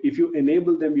 So if you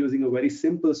enable them using a very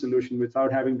simple solution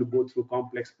without having to go through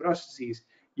complex processes,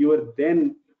 you are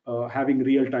then having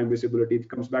real-time visibility. It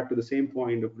comes back to the same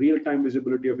point of real-time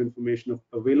visibility of information, of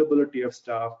availability of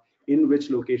staff, in which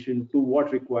location, to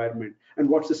what requirement, and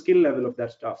what's the skill level of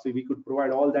that staff. So we could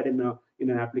provide all that in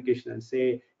an application and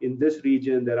say, in this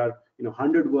region, there are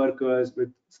 100 workers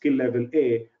with skill level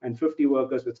A and 50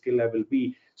 workers with skill level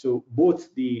B. So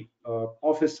both the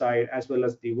office side as well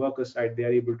as the worker side, they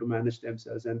are able to manage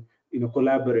themselves and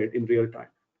collaborate in real time.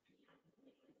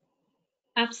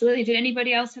 Absolutely. Did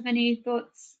anybody else have any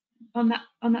thoughts on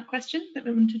that question that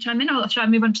we want to chime in, or should I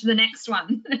move on to the next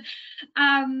one?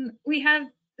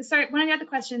 So one of the other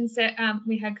questions that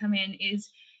we had come in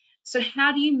is, so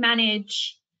how do you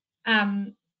manage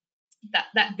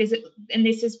that visit? And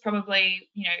this is probably,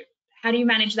 how do you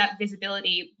manage that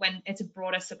visibility when it's a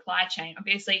broader supply chain?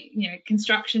 Obviously,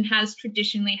 construction has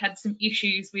traditionally had some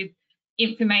issues with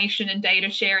information and data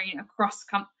sharing across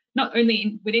not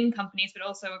only within companies, but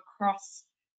also across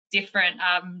different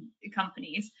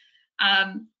companies.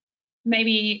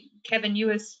 Maybe, Kevin, you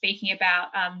were speaking about,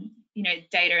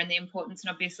 data and the importance,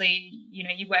 and obviously,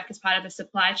 you work as part of the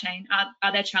supply chain.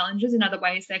 Are there challenges in other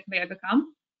ways that can be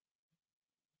overcome?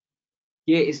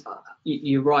 Yeah,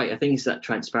 you're right. I think it's that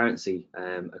transparency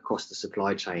across the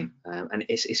supply chain, and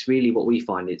it's really what we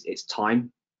find. It's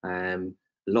time. A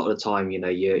lot of the time,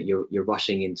 you're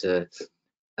rushing into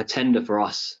a tender for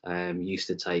us used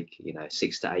to take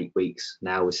 6 to 8 weeks.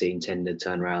 Now we're seeing tender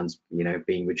turnarounds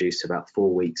being reduced to about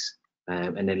 4 weeks.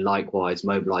 And then likewise,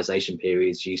 mobilisation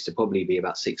periods used to probably be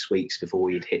about 6 weeks before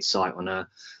you'd hit site on a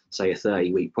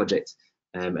 30-week project.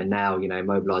 And now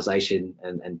mobilisation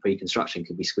and pre-construction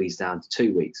can be squeezed down to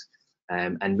 2 weeks.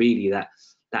 And really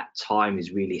that time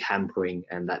is really hampering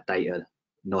that data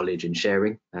knowledge and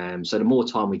sharing. So the more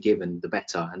time we're given, the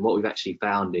better. And what we've actually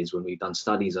found is, when we've done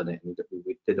studies on it, and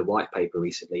we did a white paper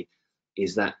recently,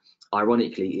 is that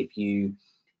ironically, if you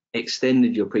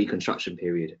extended your pre-construction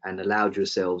period and allowed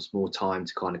yourselves more time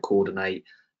to kind of coordinate,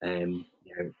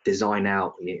 design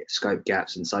out scope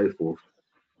gaps and so forth,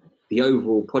 the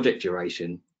overall project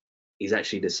duration is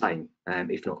actually the same,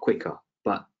 if not quicker,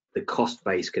 but the cost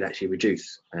base could actually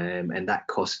reduce, and that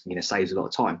cost saves a lot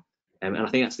of time. And I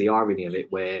think that's the irony of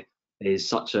it, where there's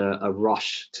such a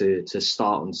rush to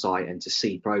start on site and to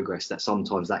see progress, that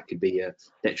sometimes that could be a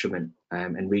detriment.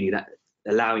 And really, that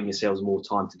allowing yourselves more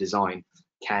time to design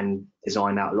can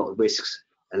design out a lot of risks,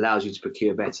 allows you to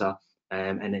procure better,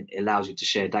 and it allows you to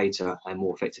share data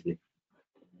more effectively.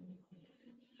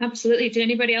 Absolutely. Did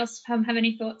anybody else have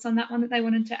any thoughts on that one that they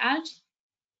wanted to add?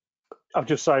 I'll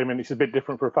just say, I mean, it's a bit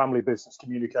different for a family business.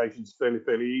 Communication's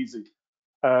fairly easy,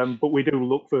 but we do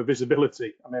look for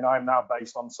visibility. I mean, I'm now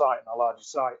based on site, in our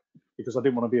largest site, because I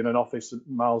didn't want to be in an office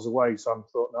miles away, so I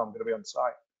thought, no, I'm going to be on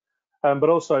site. But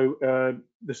also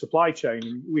the supply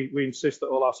chain, we insist that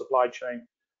all our supply chain,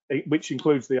 which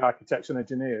includes the architects and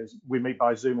engineers, we meet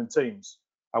by Zoom and Teams.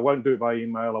 I won't do it by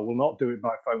email. I will not do it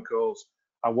by phone calls.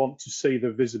 I want to see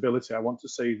the visibility. I want to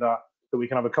see that we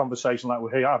can have a conversation like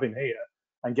we're having here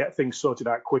and get things sorted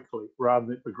out quickly, rather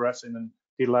than progressing and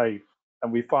delayed.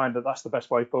 And we find that that's the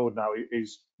best way forward now,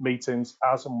 is meetings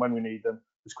as and when we need them,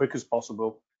 as quick as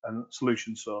possible, and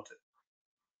solutions sorted.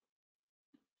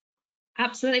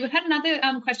 Absolutely. We've had another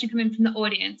question come in from the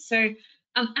audience. So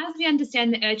as we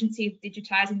understand the urgency of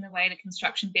digitising the way the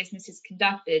construction business is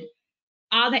conducted,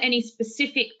 are there any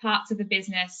specific parts of the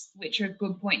business which are a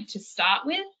good point to start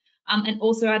with? And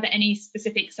also, are there any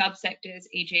specific subsectors,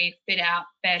 e.g. fit out,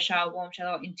 bare shell, warm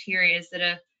shell, or interiors, that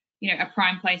are a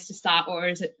prime place to start? Or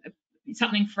is it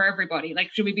something for everybody?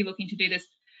 Like, should we be looking to do this?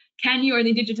 Can you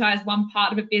only digitise one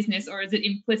part of a business, or is it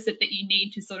implicit that you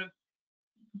need to sort of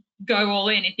go all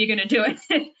in if you're going to do it?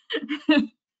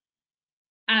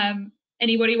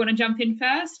 Anybody want to jump in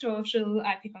first, or shall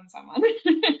I pick on someone?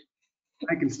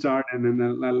 I can start, and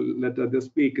then I'll let others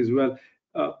speak as well.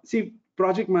 See,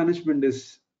 project management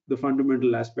is the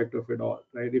fundamental aspect of it all,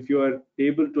 right? If you are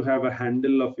able to have a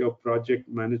handle of your project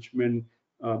management,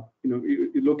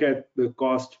 you look at the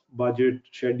cost, budget,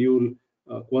 schedule,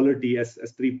 quality as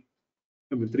three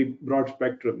broad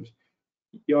spectrums.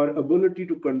 Your ability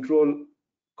to control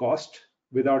cost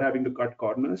without having to cut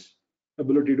corners,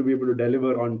 ability to be able to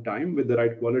deliver on time with the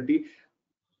right quality.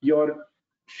 Your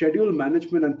schedule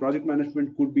management and project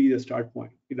management could be the start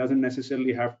point. It doesn't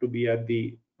necessarily have to be at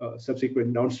the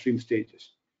subsequent downstream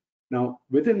stages. Now,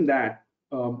 within that,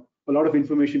 a lot of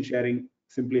information sharing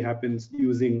simply happens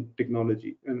using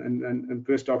technology, and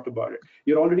Chris talked about it.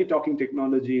 You're already talking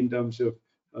technology in terms of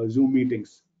Zoom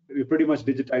meetings. You're pretty much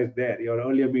digitized there. Your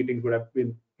earlier meetings would have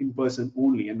been in person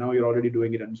only, and now you're already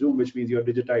doing it on Zoom, which means you're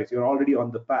digitized. You're already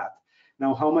on the path.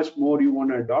 Now, how much more you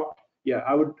want to adopt? Yeah,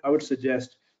 I would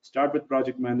suggest start with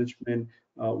project management.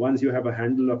 Once you have a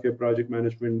handle of your project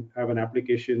management, have an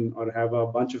application or have a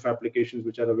bunch of applications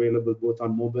which are available both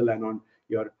on mobile and on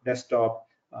your desktop,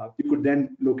 you could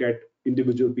then look at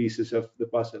individual pieces of the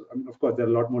puzzle. I mean, of course, there are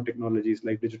a lot more technologies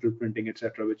like digital printing,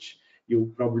 etc., which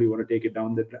you probably want to take it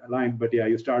down the line. But yeah,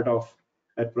 you start off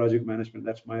at project management.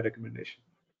 That's my recommendation.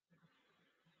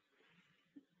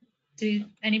 Do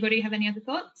anybody have any other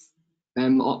thoughts?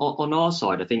 On our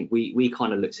side, I think we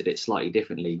kind of looked at it slightly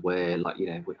differently, where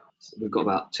we've got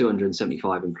about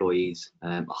 275 employees.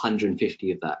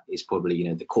 150 of that is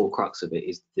probably the core crux of it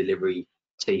is delivery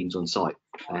teams on site,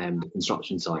 the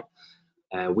construction site.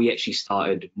 We actually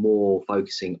started more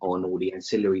focusing on all the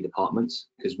ancillary departments,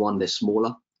 because one, they're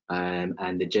smaller and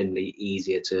they're generally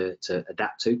easier to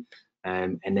adapt to,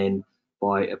 and then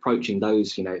by approaching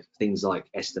those things like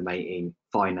estimating,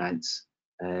 finance,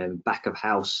 back of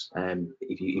house,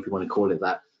 if you want to call it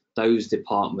that, those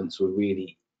departments were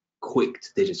really quick to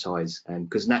digitize,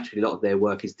 because naturally a lot of their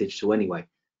work is digital anyway.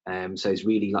 So it's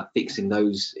really like fixing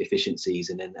those efficiencies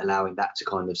and then allowing that to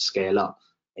kind of scale up,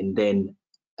 and then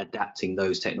adapting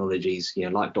those technologies,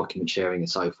 like document sharing and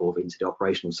so forth, into the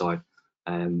operational side.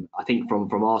 I think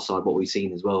from our side, what we've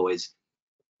seen as well is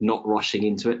not rushing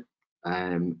into it,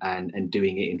 and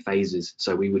doing it in phases.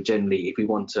 So we would generally, if we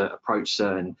want to approach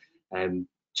certain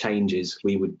changes,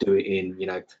 we would do it in,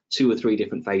 2 or 3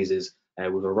 different phases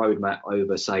with a roadmap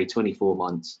over, say, 24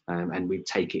 months, and we'd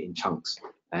take it in chunks.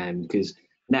 Because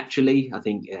naturally, I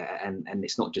think, and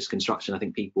it's not just construction, I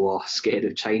think people are scared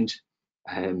of change.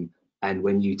 And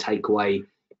when you take away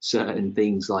certain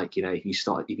things, like,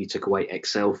 if you took away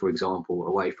Excel, for example,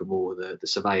 away from all the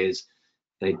surveyors,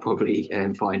 they'd probably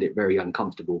find it very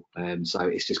uncomfortable. So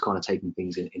it's just kind of taking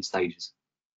things in stages.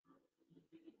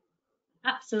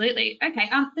 Absolutely.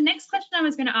 Okay. The next question I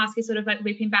was going to ask is sort of like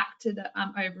looping back to the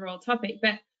overall topic,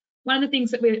 but one of the things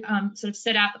that we sort of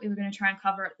set out that we were going to try and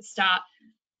cover at the start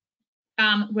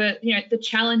were, the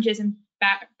challenges and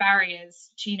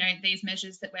barriers to, these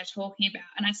measures that we're talking about.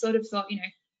 And I sort of thought,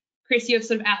 Chris, you've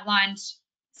sort of outlined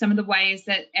some of the ways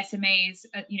that SMEs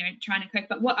are, trying to cope,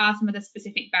 but what are some of the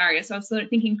specific barriers? So I was sort of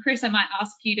thinking, Chris, I might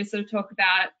ask you to sort of talk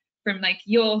about it from like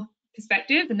your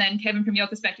perspective, and then Kevin from your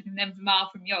perspective, and then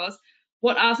Vimal from yours.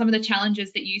 What are some of the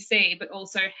challenges that you see, but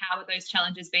also how are those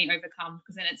challenges being overcome?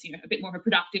 Because then it's, a bit more of a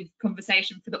productive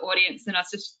conversation for the audience than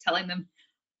us just telling them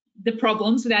the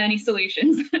problems without any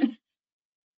solutions.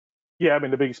 Yeah, I mean,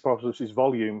 the biggest problem is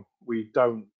volume. We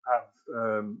don't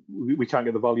have, we can't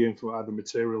get the volume from either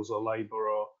materials or labour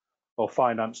or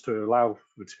finance to allow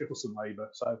materials and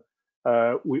labour. So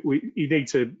you need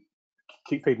to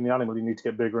keep feeding the animal. You need to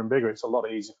get bigger and bigger. It's a lot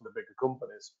easier for the bigger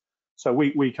companies. So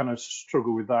we kind of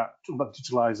struggle with that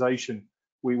digitalisation.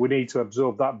 We need to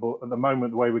absorb that, but at the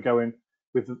moment, the way we're going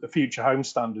with the future home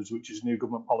standards, which is new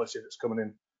government policy that's coming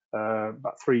in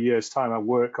about 3 years' time, I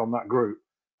work on that group,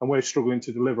 and we're struggling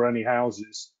to deliver any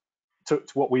houses to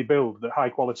what we build, the high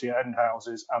quality end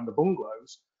houses and the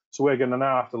bungalows. So we're going to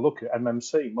now have to look at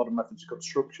MMC, modern methods of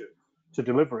construction, to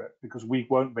deliver it, because we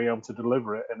won't be able to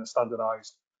deliver it in a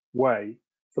standardised way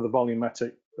for the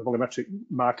volumetric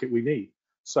market we need.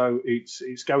 So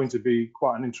it's going to be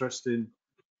quite an interesting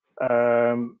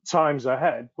times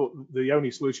ahead, but the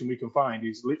only solution we can find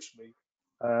is literally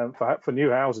for new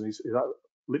housing is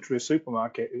literally a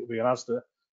supermarket. It will be an Asda.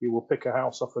 You will pick a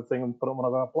house off a thing and put it on one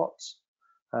of our plots.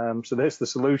 So there's the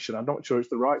solution. I'm not sure it's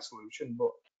the right solution,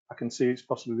 but I can see it's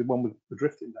possibly the one we're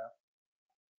drifting down.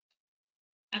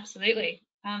 Absolutely.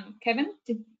 Kevin,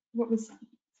 what was some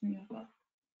of your thoughts?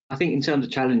 I think in terms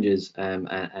of challenges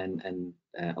and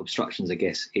obstructions, I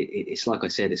guess it's like I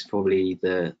said, it's probably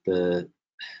the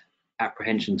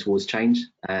apprehension towards change.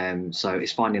 So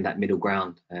it's finding that middle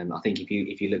ground. I think if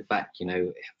you look back,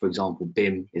 for example,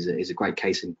 BIM is a great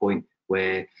case in point,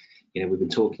 where we've been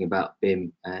talking about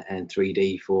BIM and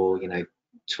 3D for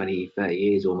 20, 30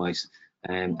 years almost,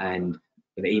 and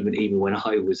even when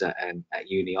I was at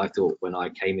uni, I thought when I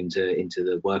came into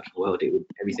the working world,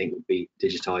 everything would be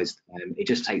digitized. It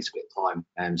just takes a bit of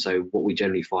time. So what we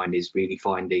generally find is really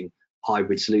finding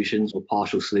hybrid solutions or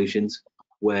partial solutions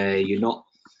where you're not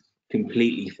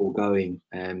completely foregoing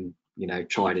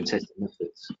tried and tested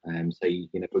methods. So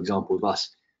for example, with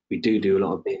us, we do a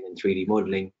lot of BIM and 3D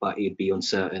modeling, but it'd be on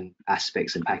certain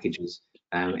aspects and packages.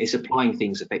 It's applying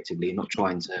things effectively and not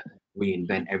trying to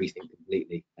reinvent everything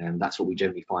completely. That's what we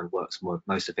generally find works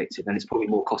most effective, and it's probably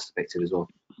more cost effective as well.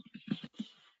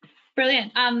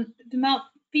 Brilliant. Vimal,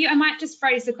 for you, I might just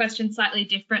phrase the question slightly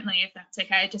differently, if that's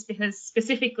okay, just because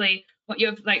specifically what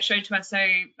you've showed to us so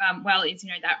well is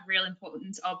that real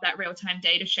importance of that real-time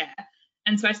data share.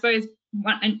 And so I suppose,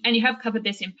 and you have covered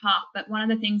this in part, but one of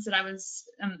the things that I was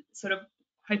sort of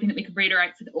hoping that we could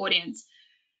reiterate for the audience,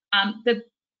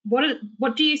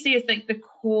 what do you see as the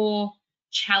core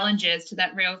challenges to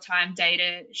that real-time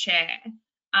data share?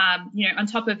 On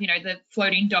top of the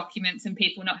floating documents and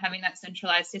people not having that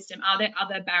centralized system, are there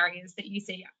other barriers that you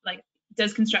see?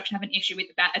 Does construction have an issue with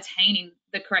about attaining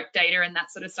the correct data and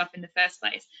that sort of stuff in the first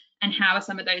place? And how are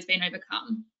some of those being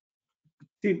overcome?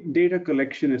 See, data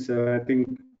collection is, I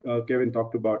think Kevin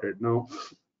talked about it. Now,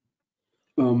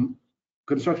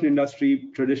 construction industry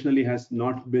traditionally has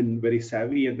not been very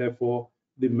savvy, and therefore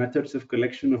the methods of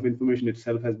collection of information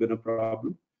itself has been a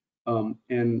problem.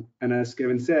 And as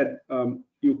Kevin said,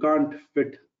 you can't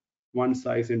fit one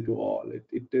size into all.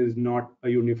 It is not a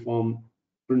uniform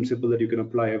principle that you can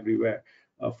apply everywhere.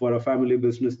 For a family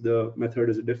business, the method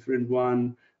is a different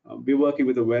one. We're working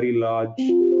with a very large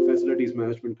facilities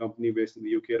management company based in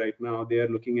the UK right now. They are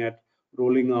looking at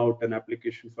rolling out an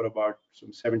application for about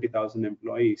some 70,000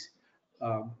 employees,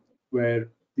 where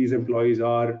these employees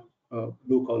are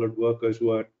blue-collar workers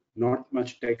who are not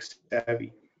much tech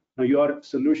savvy. Now, your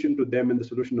solution to them and the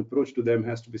solution approach to them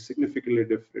has to be significantly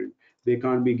different. They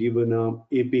can't be given a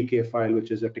APK file,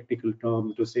 which is a technical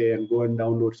term to say, and go and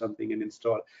download something and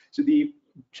install. So the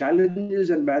challenges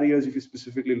and barriers, if you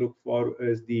specifically look for,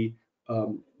 is the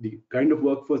kind of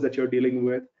workforce that you're dealing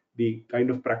with, the kind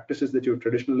of practices that you've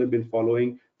traditionally been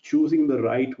following, choosing the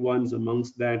right ones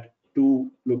amongst that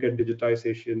to look at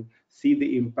digitization, see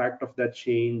the impact of that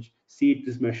change, see it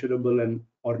is measurable and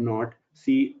or not,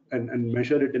 see and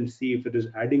measure it and see if it is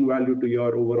adding value to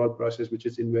your overall process, which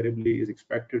is invariably is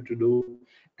expected to do,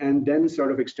 and then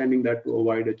sort of extending that to a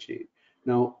wider chain.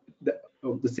 Now,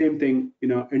 the same thing,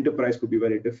 enterprise could be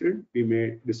very different. We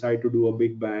may decide to do a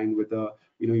big bang with a,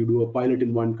 you do a pilot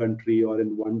in one country or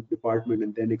in one department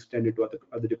and then extend it to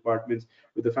other departments.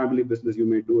 With a family business, you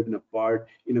may do it in a part.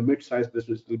 In a mid-sized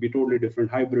business, it will be totally different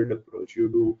hybrid approach. You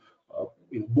do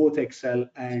both Excel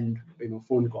and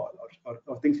phone call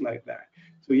or things like that.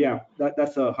 So yeah,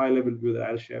 that's a high level view that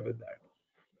I'll share with that.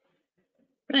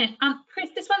 Brilliant. Chris,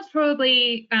 this one's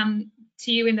probably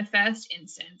to you in the first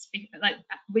instance, like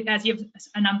as you have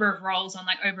a number of roles on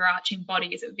like overarching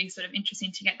bodies, it would be sort of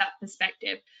interesting to get that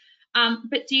perspective.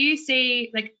 But do you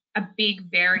see like a big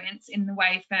variance in the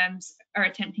way firms are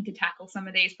attempting to tackle some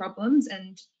of these problems?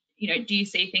 And do you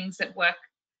see things that work?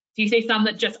 Do you see some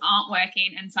that just aren't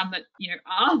working and some that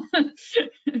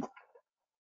are?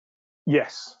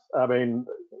 Yes, I mean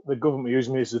the government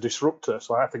used me as a disruptor,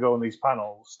 so I have to go on these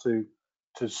panels to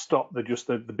stop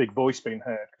the big voice being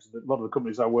heard, because a lot of the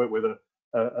companies I work with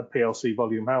are PLC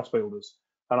volume house builders,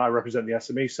 and I represent the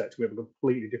SME sector. We have a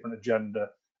completely different agenda,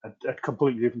 a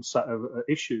completely different set of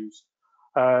issues.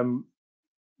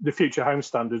 The future home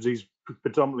standards is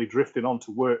predominantly drifting on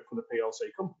to work for the PLC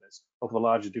companies of the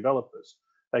larger developers.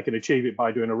 They can achieve it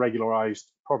by doing a regularized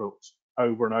product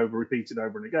over and over, repeated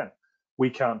over and again. We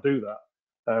can't do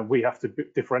that. We have to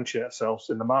differentiate ourselves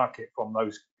in the market from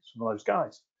those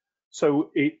guys.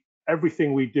 So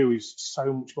everything we do is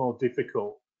so much more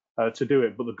difficult to do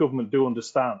it, but the government do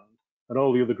understand, and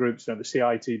all the other groups, the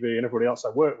CITB and everybody else I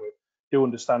work with, do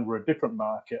understand we're a different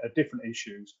market, at different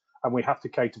issues, and we have to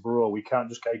cater for all. We can't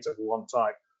just cater for one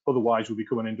type. Otherwise, we'll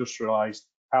become an industrialized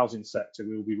housing sector.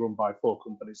 We will be run by 4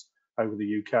 companies over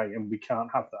the UK, and we can't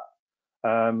have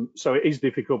that. So it is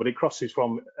difficult, but it crosses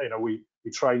from, we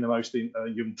train the most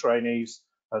young trainees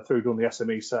through on the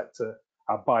SME sector.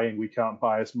 Our buying, we can't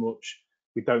buy as much.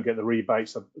 We don't get the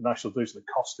rebates of the national dues. The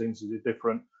costings are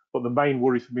different. But the main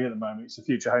worry for me at the moment is the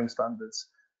future home standards,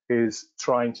 is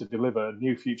trying to deliver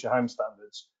new future home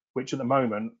standards, which at the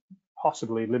moment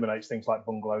possibly eliminates things like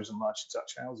bungalows and large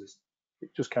detached houses.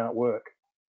 It just can't work.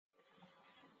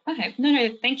 Okay, no,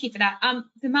 thank you for that.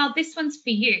 Vimal, this one's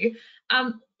for you.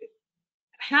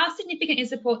 How significant is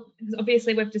support? Because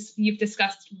obviously you've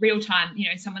discussed real time,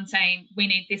 someone saying we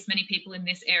need this many people in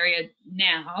this area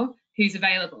now, who's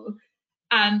available.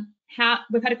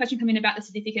 We've had a question come in about the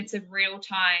significance of real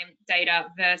time data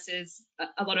versus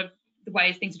a lot of the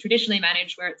ways things are traditionally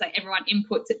managed, where it's like everyone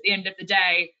inputs at the end of the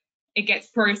day, it gets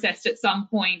processed at some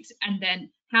point, and then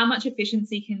how much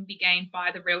efficiency can be gained by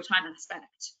the real time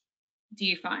aspect, do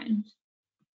you find?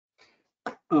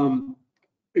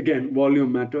 Again,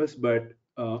 volume matters, but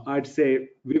I'd say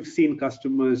we've seen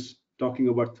customers talking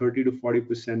about 30 to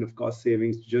 40% of cost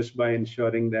savings just by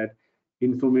ensuring that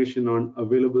information on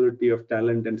availability of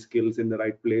talent and skills in the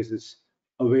right place is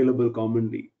available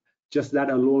commonly. Just that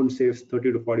alone saves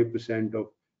 30 to 40%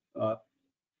 of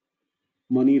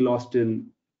money lost in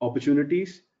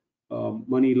opportunities,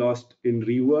 money lost in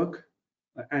rework,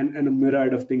 and a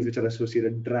myriad of things which are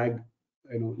associated,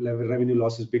 level revenue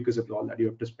losses because of all that. You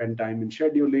have to spend time in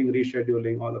scheduling,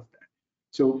 rescheduling, all of that.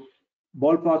 So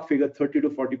ballpark figure 30 to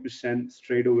 40%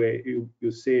 straight away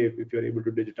you save if you're able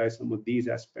to digitize some of these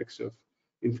aspects of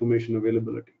information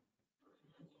availability.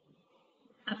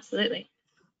 Absolutely.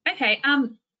 Okay,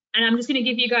 and I'm just going to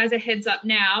give you guys a heads up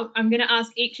now. I'm going to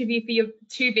ask each of you for your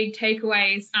 2 big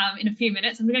takeaways in a few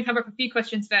minutes. I'm going to cover up a few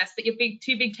questions first, but your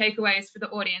 2 big takeaways for the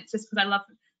audience, just because I love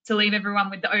to leave everyone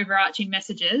with the overarching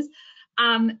messages.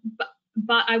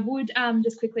 But I would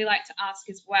just quickly like to ask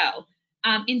as well,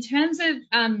 in terms of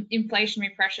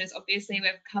inflationary pressures, obviously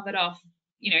we've covered off,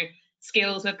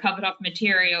 skills, we've covered off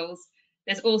materials.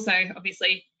 There's also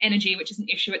obviously energy, which is an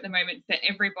issue at the moment for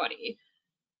everybody.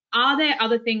 Are there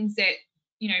other things that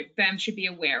firms should be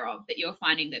aware of that you're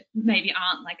finding that maybe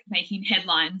aren't like making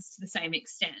headlines to the same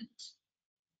extent?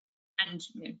 And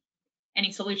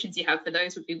any solutions you have for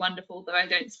those would be wonderful, though I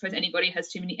don't suppose anybody has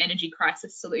too many energy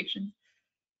crisis solutions.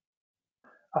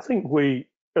 I think we,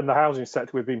 in the housing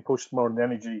sector, we've been pushed more on the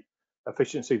energy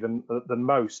efficiency than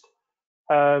most.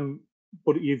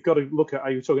 But you've got to look at,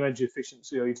 are you talking energy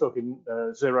efficiency, or are you talking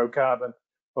zero carbon?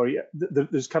 Or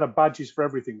there's kind of badges for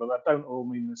everything, but that don't all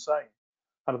mean the same.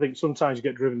 And I think sometimes you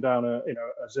get driven down a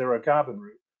zero carbon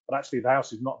route, but actually the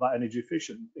house is not that energy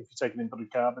efficient if you're taking input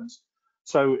carbons.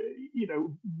 So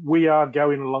we are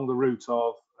going along the route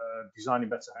of designing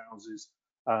better houses,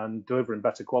 and delivering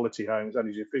better quality homes,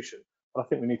 energy efficient. But I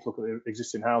think we need to look at the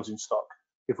existing housing stock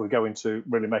if we're going to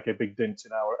really make a big dent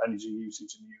in our energy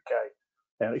usage in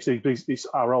the UK. These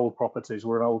are old properties.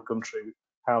 We're an old country.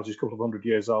 Houses a couple of 100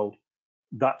 years old.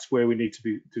 That's where we need to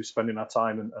be spending our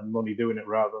time and money doing it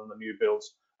rather than the new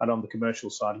builds. And on the commercial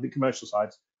side, the commercial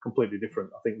side's completely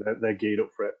different. I think they're geared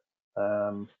up for it.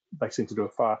 They seem to do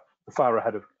far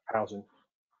ahead of housing.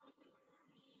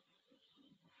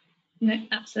 No,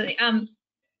 absolutely.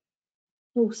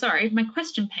 Oh, sorry, my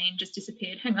question pane just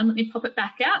disappeared. Hang on, let me pop it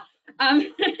back out.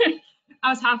 I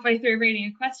was halfway through reading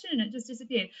a question and it just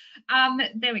disappeared.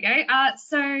 There we go.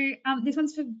 This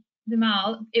one's for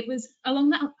Vimal. It was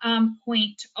along that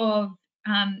point of,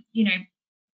 you know,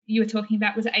 you were talking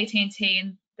about was AT&T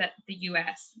and the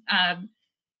US.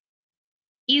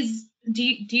 Do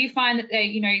you find that they,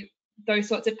 you know, those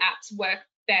sorts of apps work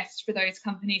best for those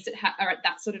companies that are at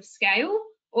that sort of scale,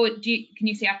 or can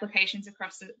you see applications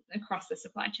across the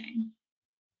supply chain?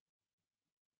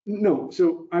 No,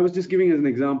 so I was just giving as an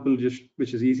example,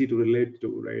 which is easy to relate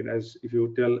to, right? As if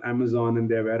you tell Amazon and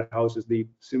their warehouses, the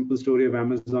simple story of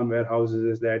Amazon warehouses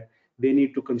is that they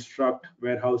need to construct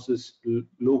warehouses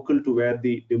local to where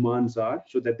the demands are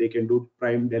so that they can do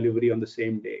prime delivery on the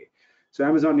same day. So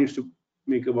Amazon needs to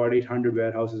make about 800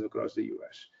 warehouses across the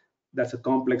US. That's a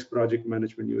complex project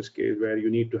management use case where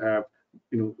you need to have,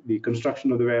 you know, the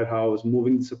construction of the warehouse,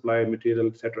 moving the supply material,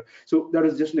 etc. So that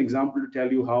is just an example to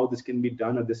tell you how this can be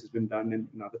done, or this has been done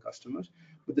in other customers.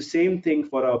 But the same thing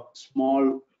for a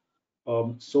small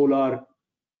solar,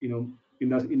 you know,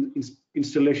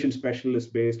 installation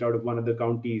specialist based out of one of the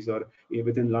counties or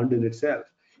within London itself.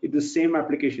 It's the same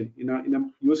application in a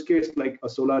use case like a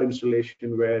solar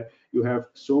installation where you have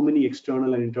so many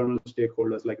external and internal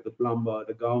stakeholders like the plumber,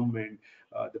 the government,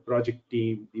 the project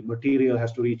team, the material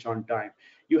has to reach on time.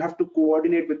 You have to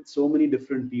coordinate with so many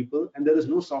different people, and there is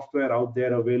no software out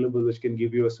there available which can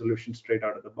give you a solution straight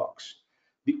out of the box.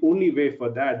 The only way for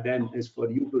that then is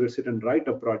for you to sit and write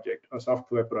a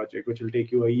software project, which will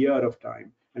take you a year of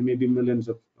time and maybe millions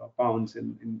of pounds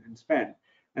in spend.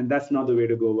 And that's not the way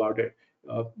to go about it.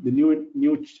 The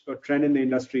new trend in the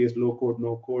industry is low code,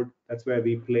 no code. That's where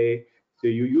we play. So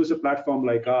you use a platform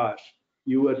like ours,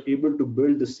 you are able to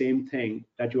build the same thing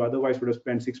that you otherwise would have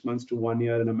spent 6 months to 1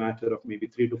 year in a matter of maybe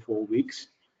 3 to 4 weeks.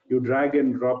 You drag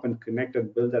and drop and connect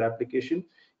and build that application.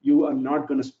 You are not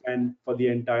going to spend for the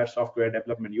entire software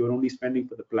development. You are only spending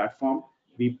for the platform.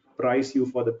 We price you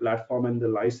for the platform and the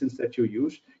license that you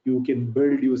use. You can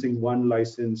build using one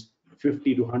license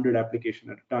 50 to 100 applications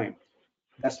at a time.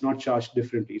 That's not charged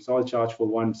differently. It's all charged for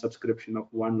one subscription of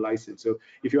one license. So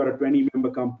if you are a 20-member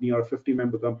company or a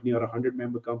 50-member company or a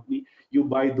 100-member company, you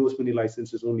buy those many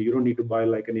licenses only. You don't need to buy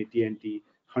like an AT&T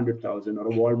 100,000 or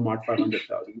a Walmart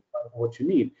 500,000. What you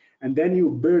need, and then you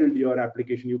build your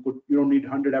application. You don't need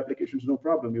 100 applications, no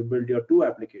problem. You build your 2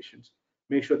 applications.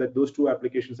 Make sure that those 2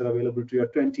 applications are available to your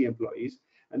 20 employees,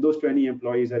 and those 20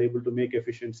 employees are able to make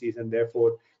efficiencies, and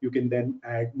therefore you can then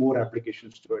add more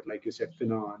applications to it, like you said,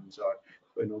 finance or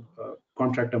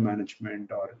contractor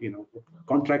management or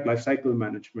contract lifecycle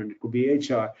management. It could be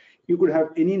HR. You could have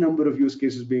any number of use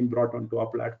cases being brought onto our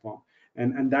platform,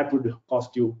 and that would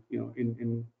cost you,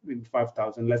 in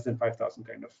 5,000, less than 5,000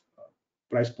 kind of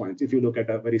price points if you look at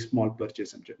a very small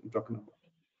purchase I'm talking about.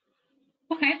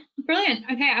 Okay, brilliant.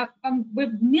 Okay,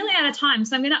 we're nearly out of time,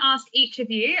 so I'm going to ask each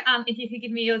of you if you could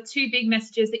give me your 2 big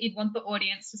messages that you'd want the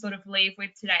audience to sort of leave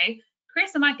with today.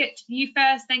 Chris, I might get to you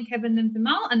first, then Kevin, then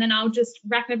Vimal, and then I'll just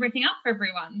wrap everything up for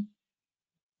everyone.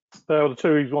 The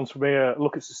 2 easy ones for me are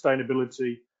look at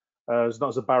sustainability as not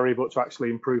as a barrier, but to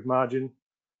actually improve margin,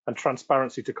 and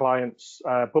transparency to clients,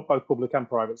 but both public and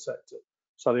private sector,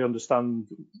 so they understand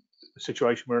the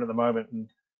situation we're in at the moment and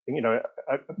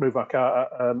move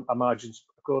our margins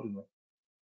accordingly.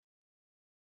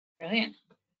 Brilliant.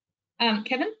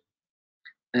 Kevin?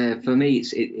 For me,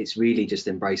 it's really just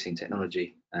embracing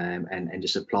technology and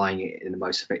just applying it in the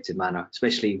most effective manner,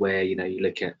 especially where you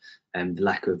look at the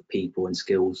lack of people and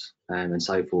skills and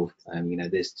so forth.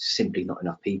 There's simply not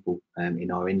enough people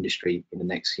in our industry in the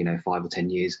next 5 or 10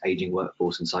 years, aging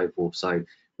workforce and so forth. So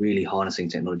really harnessing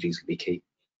technology is going to be key.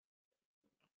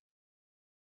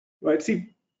 Right. See,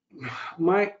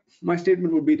 my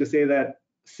statement would be to say that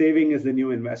saving is the new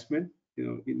investment.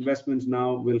 Investments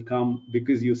now will come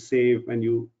because you save and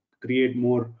you create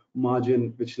more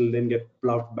margin, which will then get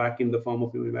ploughed back in the form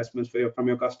of new investments from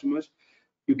your customers.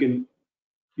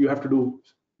 You have to do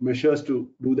measures to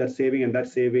do that saving, and that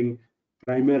saving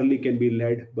primarily can be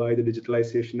led by the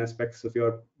digitalization aspects of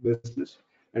your business.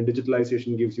 And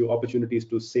digitalization gives you opportunities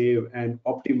to save and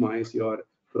optimize your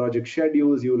project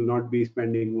schedules. You will not be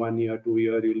spending 1 year, 2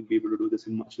 years. You will be able to do this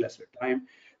in much lesser time.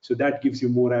 So that gives you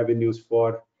more avenues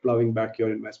for plowing back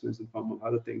your investments in form of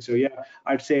other things. So yeah,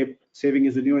 I'd say saving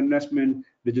is a new investment.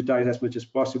 Digitize as much as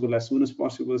possible, as soon as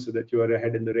possible, so that you are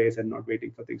ahead in the race and not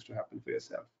waiting for things to happen for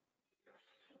yourself.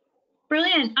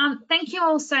 Brilliant. Thank you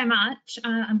all so much.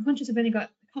 I'm conscious I've only got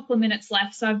a couple of minutes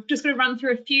left, so I'm just going to run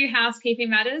through a few housekeeping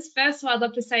matters. First of all, I'd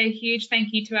love to say a huge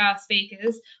thank you to our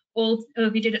speakers. All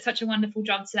of you did such a wonderful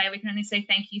job today. We can only say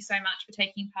thank you so much for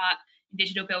taking part in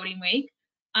Digital Building Week.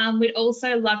 We'd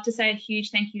also love to say a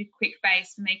huge thank you to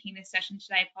QuickBase for making this session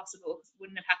today possible, because it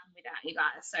wouldn't have happened without you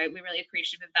guys. So we're really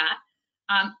appreciative of that.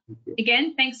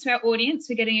 Again, thanks to our audience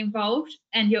for getting involved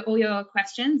and all your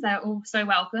questions. They're all so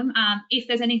welcome. If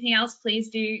there's anything else, please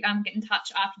do get in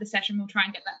touch after the session. We'll try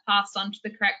and get that passed on to the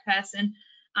correct person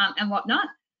and whatnot.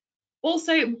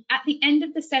 Also, at the end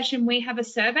of the session, we have a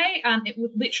survey. It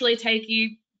would literally take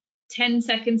you 10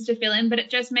 seconds to fill in, but it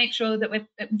just makes sure that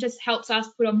it just helps us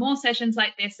put on more sessions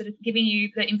like this that are giving you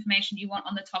the information you want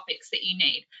on the topics that you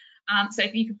need. So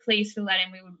if you could please fill that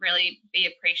in, we would really be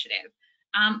appreciative.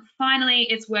 Finally,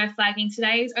 it's worth flagging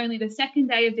today is only the second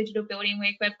day of Digital Building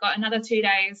Week. We've got another 2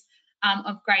 days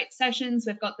of great sessions.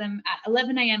 We've got them at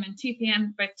 11 a.m. and 2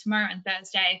 p.m. both tomorrow and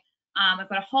Thursday. We've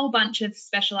got a whole bunch of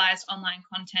specialised online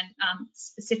content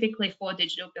specifically for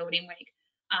Digital Building Week.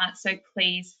 So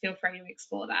please feel free to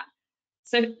explore that.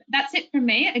 So that's it from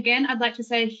me. Again, I'd like to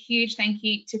say a huge thank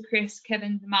you to Chris,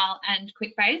 Kevin, Vimal and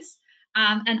QuickBase.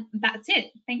 And that's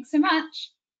it. Thanks so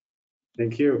much.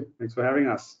 Thank you. Thanks for having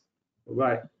us.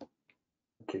 Bye-bye.